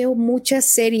bien veo muchas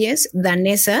series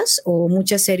danesas o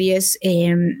muchas series,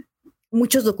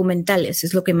 muchos documentales,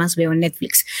 es lo que más veo en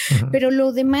Netflix. Uh-huh. Pero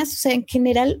lo demás, o sea, en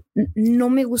general, no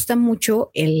me gusta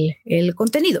mucho el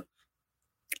contenido.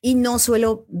 Y no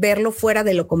suelo verlo fuera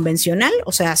de lo convencional,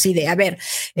 o sea, así de, a ver,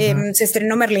 se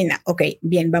estrenó Merlina, ok,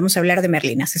 bien, vamos a hablar de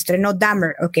Merlina. Se estrenó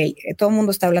Dahmer, ok, todo el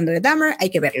mundo está hablando de Dahmer, hay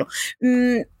que verlo.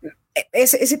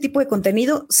 Ese tipo de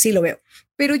contenido sí lo veo,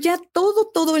 pero ya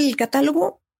todo el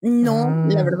catálogo, no,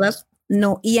 la verdad,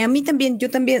 no. Y a mí también,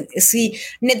 yo también, si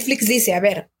Netflix dice, a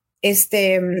ver,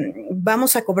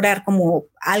 vamos a cobrar como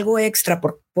algo extra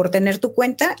por tener tu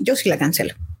cuenta, yo sí la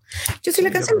cancelo. Yo sí la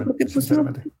cancelo porque pues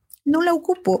no la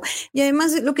ocupo. Y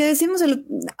además lo que decimos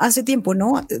hace tiempo,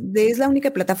 ¿no? Es la única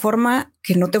plataforma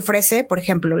que no te ofrece, por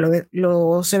ejemplo,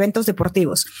 los eventos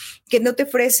deportivos, que no te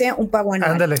ofrece un pago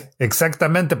anual. Ándale,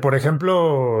 exactamente. Por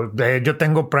ejemplo, yo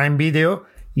tengo Prime Video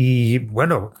y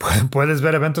puedes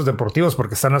ver eventos deportivos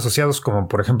porque están asociados como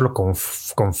por ejemplo con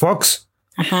Fox.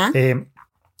 Ajá.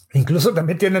 Incluso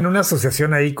también tienen una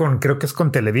asociación ahí creo que es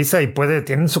con Televisa y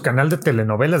tienen su canal de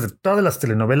telenovelas, de todas las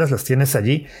telenovelas las tienes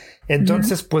allí.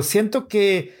 Entonces, pues siento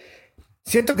que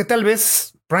tal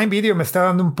vez Prime Video me está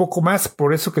dando un poco más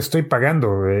por eso que estoy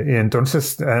pagando.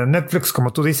 Entonces, Netflix,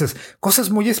 como tú dices,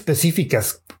 cosas muy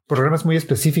específicas, programas muy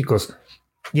específicos.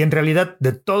 Y en realidad,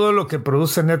 de todo lo que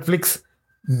produce Netflix,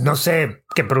 no sé,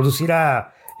 que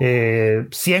producirá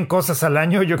 100 cosas al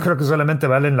año, yo creo que solamente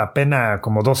valen la pena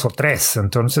como 2 o 3.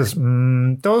 Entonces,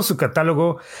 todo su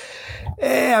catálogo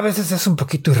a veces es un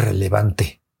poquito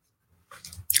irrelevante.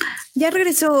 Ya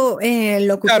regresó el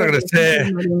locutor. Ya regresé.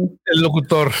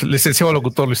 El licenciado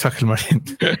locutor Luis Ángel Marín.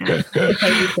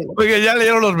 Oiga, ya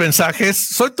leyeron los mensajes.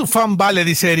 Soy tu fan, vale,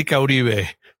 dice Erika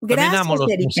Uribe. Gracias, Terminamos los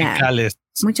Erika. musicales.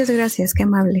 Muchas gracias, qué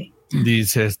amable.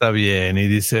 Dice, está bien. Y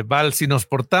dice, Val, si nos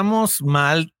portamos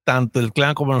mal, tanto el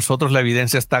clan como nosotros, la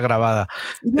evidencia está grabada.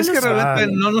 Es que realmente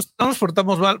no nos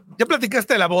portamos mal. Ya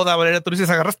platicaste de la boda, Valeria. Tú dices,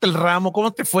 agarraste el ramo.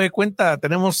 ¿Cómo te fue? Cuenta,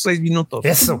 tenemos 6 minutos.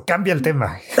 Eso, cambia el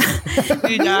tema.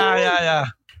 Sí,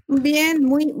 ya. Bien,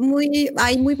 muy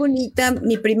bonita.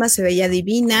 Mi prima se veía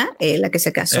divina, la que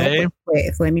se casó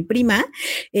fue mi prima.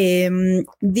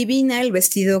 Divina el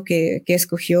vestido que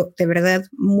escogió, de verdad,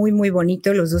 muy, muy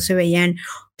bonito. Los dos se veían,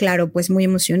 claro, pues muy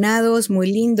emocionados, muy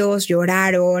lindos,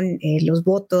 lloraron, los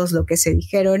votos, lo que se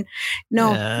dijeron.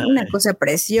 No, una cosa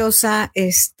preciosa.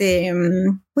 Pues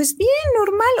bien,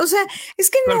 normal. O sea, es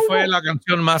que ¿Cuál fue la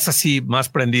canción más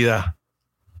prendida?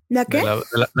 ¿La qué?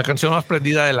 La canción más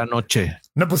prendida de la noche.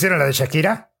 ¿No pusieron la de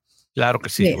Shakira? Claro que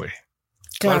sí, güey.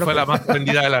 Claro. ¿Cuál fue la más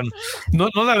prendida de la? No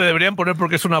la deberían poner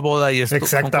porque es una boda y esto.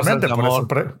 Exactamente,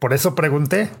 por eso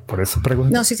pregunté.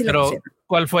 No, sí, Pero,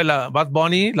 ¿cuál fue la Bad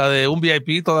Bunny? ¿La de un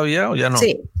VIP todavía o ya no?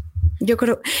 Sí. Yo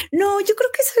creo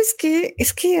que ¿sabes qué?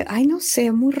 Es que, ay, no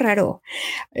sé, muy raro.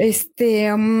 El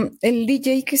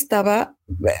DJ que estaba,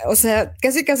 o sea,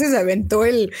 casi se aventó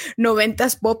el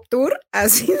 90s Pop Tour,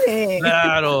 así de...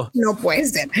 Claro. No puede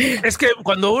ser. Es que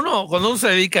cuando uno se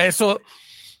dedica a eso,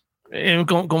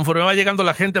 conforme va llegando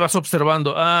la gente, vas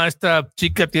observando, esta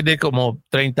chica tiene como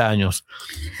 30 años.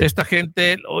 Esta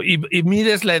gente, y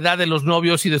mides la edad de los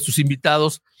novios y de sus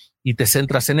invitados y te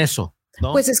centras en eso.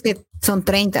 ¿No? Pues es que son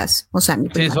 30, o sea,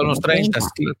 sí, son los 30,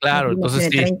 claro, entonces sí.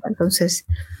 30, entonces,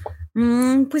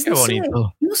 pues qué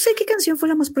bonito. No sé qué canción fue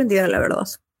la más prendida, la verdad.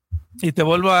 Y te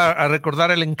vuelvo a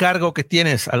recordar el encargo que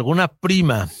tienes, alguna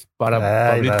prima para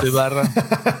Pablito Ibarra.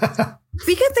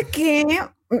 Fíjate que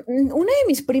una de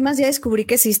mis primas ya descubrí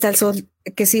que sí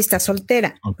está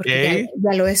soltera, porque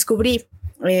ya lo descubrí,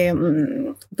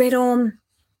 pero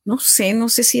no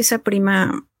sé si esa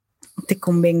prima te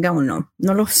convenga o no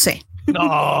lo sé.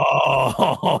 No.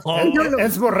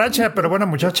 Es borracha, pero buena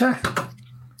muchacha.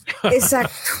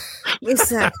 Exacto.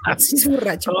 Sí es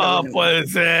borracha. No puede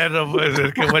ser.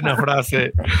 Qué buena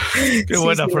frase. Qué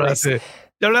buena frase.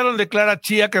 ¿Te hablaron de Clara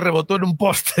Chía que rebotó en un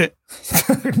poste?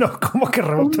 No, ¿cómo que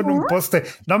rebotó en un poste?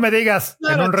 No me digas,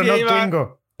 Clara en un Renault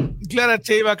Twingo. Clara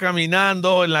Chía iba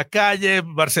caminando en la calle,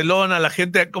 Barcelona, la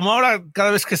gente, como ahora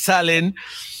cada vez que salen,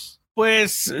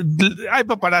 pues hay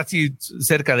paparazzi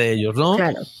cerca de ellos, ¿no?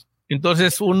 Claro.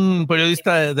 Entonces un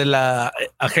periodista de la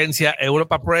agencia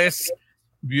Europa Press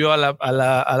vio a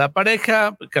la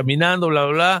pareja caminando, bla,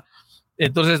 bla, bla.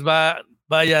 Entonces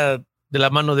vaya de la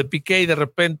mano de Piqué y de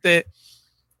repente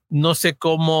no sé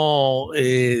cómo,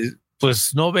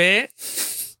 pues no ve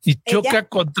y choca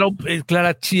contra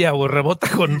Clara Chía, güey, rebota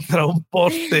contra un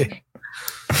poste.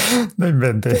 No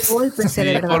inventes. Sí,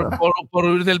 por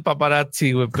huir del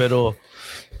paparazzi, güey, pero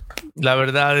la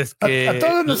verdad es que a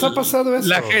todos nos ha pasado eso.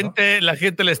 La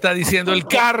gente le está diciendo el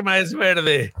karma es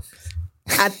verde.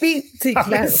 A ti, sí,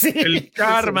 claro. Sí. El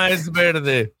karma es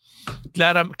verde.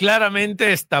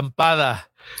 Claramente estampada.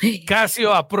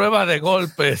 Casio a prueba de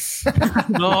golpes.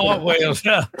 No, güey, o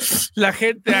sea, la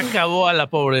gente acabó a la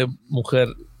pobre mujer.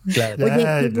 Claro.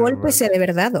 Oye, ¿qué golpe se ha de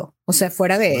verdad dado? O sea,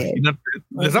 fuera de...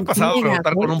 ¿Les ha pasado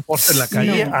rebotar con un poste en la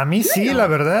calle? Sí, a mí sí, la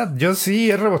verdad. Yo sí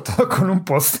he rebotado con un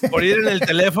poste. ¿Por ir en el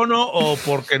teléfono o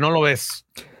porque no lo ves?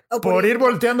 Por ir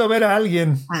volteando a ver a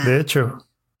alguien, de hecho.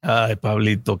 Ay,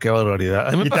 Pablito, qué barbaridad.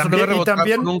 A mí me pasó que rebotar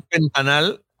con un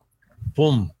ventanal,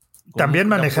 ¡pum! También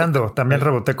manejando, también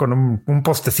reboté con un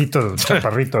postecito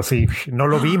chaparrito así. No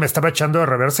lo vi, me estaba echando de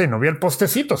reversa y no vi el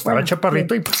postecito, estaba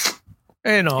chaparrito y...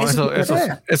 No, eso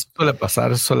suele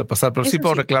pasar, pero sí,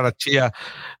 pobre Clara Chía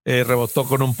rebotó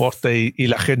con un poste y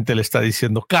la gente le está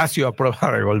diciendo Casio a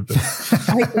prueba de golpe.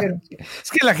 Es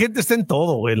que la gente está en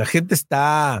todo, güey. La gente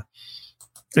está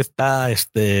pues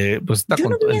está yo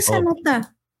no vi esa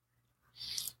nota.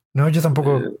 No, yo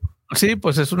tampoco. Sí,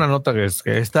 pues es una nota que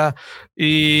está.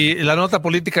 Y la nota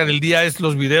política del día es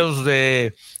los videos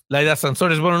de Laida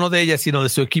Sansores, bueno, no de ella, sino de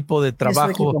su equipo de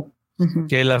trabajo,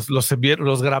 que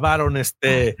los grabaron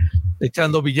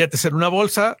echando billetes en una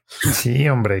bolsa. Sí,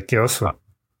 hombre, qué oso.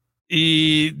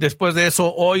 Y después de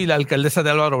eso, hoy la alcaldesa de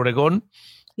Álvaro Obregón,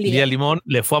 Lía Limón,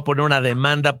 le fue a poner una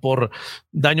demanda por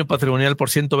daño patrimonial por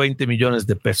 120 millones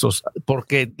de pesos,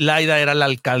 porque Laida era la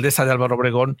alcaldesa de Álvaro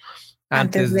Obregón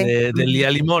antes de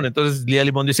Lía Limón. Entonces Lía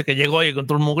Limón dice que llegó y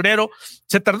encontró un mugrero.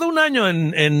 Se tardó un año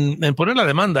en poner la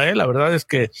demanda. La verdad es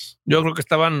que yo creo que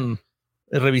estaban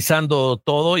revisando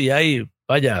todo y hay,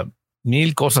 vaya,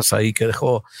 1000 cosas ahí que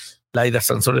dejó Laida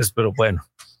Sansores, pero bueno,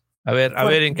 a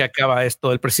ver en qué acaba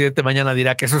esto. El presidente mañana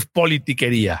dirá que eso es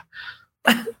politiquería.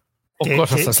 O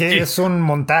cosas así. Que es un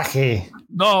montaje.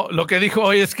 No, lo que dijo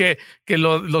hoy es que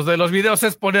los de los videos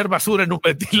es poner basura en un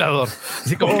ventilador.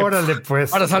 Así como órale,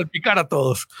 pues. Para salpicar a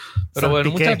todos. Pero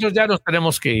bueno, muchachos, ya nos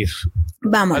tenemos que ir.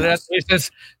 Vamos.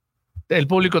 El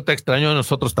público te extrañó,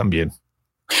 nosotros también.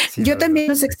 Sí, yo también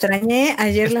los extrañé.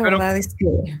 Ayer la verdad es que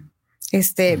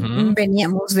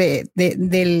veníamos del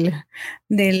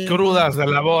crudas de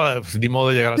la boda, pues, ni modo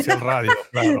de llegar hacia el radio.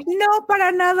 Claro. No,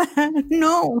 para nada,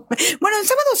 no. Bueno, el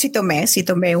sábado sí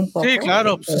tomé un poco. Sí,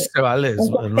 claro, pues se vale,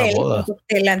 un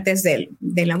cóctel antes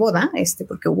de la boda,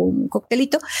 porque hubo un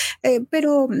coctelito,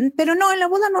 pero no, en la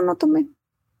boda no tomé.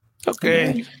 Ok.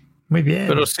 Muy bien.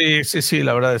 Pero sí,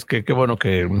 la verdad es que qué bueno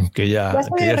que ya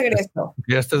estoy de regreso.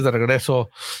 Ya estés de regreso,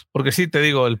 porque sí, te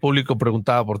digo, el público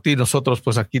preguntaba por ti, nosotros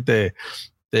pues aquí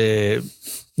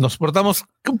nos portamos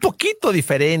un poquito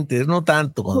diferentes, no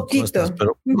tanto, poquito.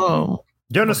 Pero no,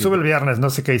 Yo no estuve el viernes, no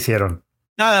sé qué hicieron.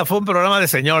 Nada, fue un programa de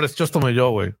señores, yo tomé yo,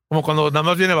 güey. Como cuando nada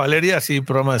más viene Valeria, así,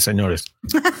 programa de señores.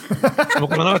 Como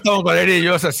cuando nada más estamos Valeria y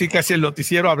yo, así casi el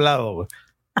noticiero hablado, güey.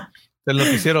 El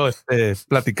noticiero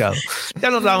platicado. Ya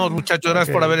nos vamos, muchachos.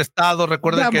 Gracias por haber estado.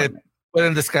 Recuerden que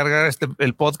pueden descargar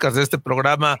el podcast de este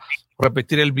programa,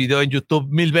 repetir el video en YouTube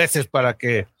 1000 veces para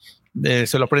que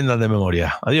se lo aprendan de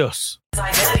memoria. Adiós.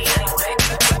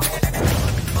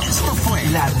 Esto fue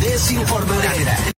La Desinformadera.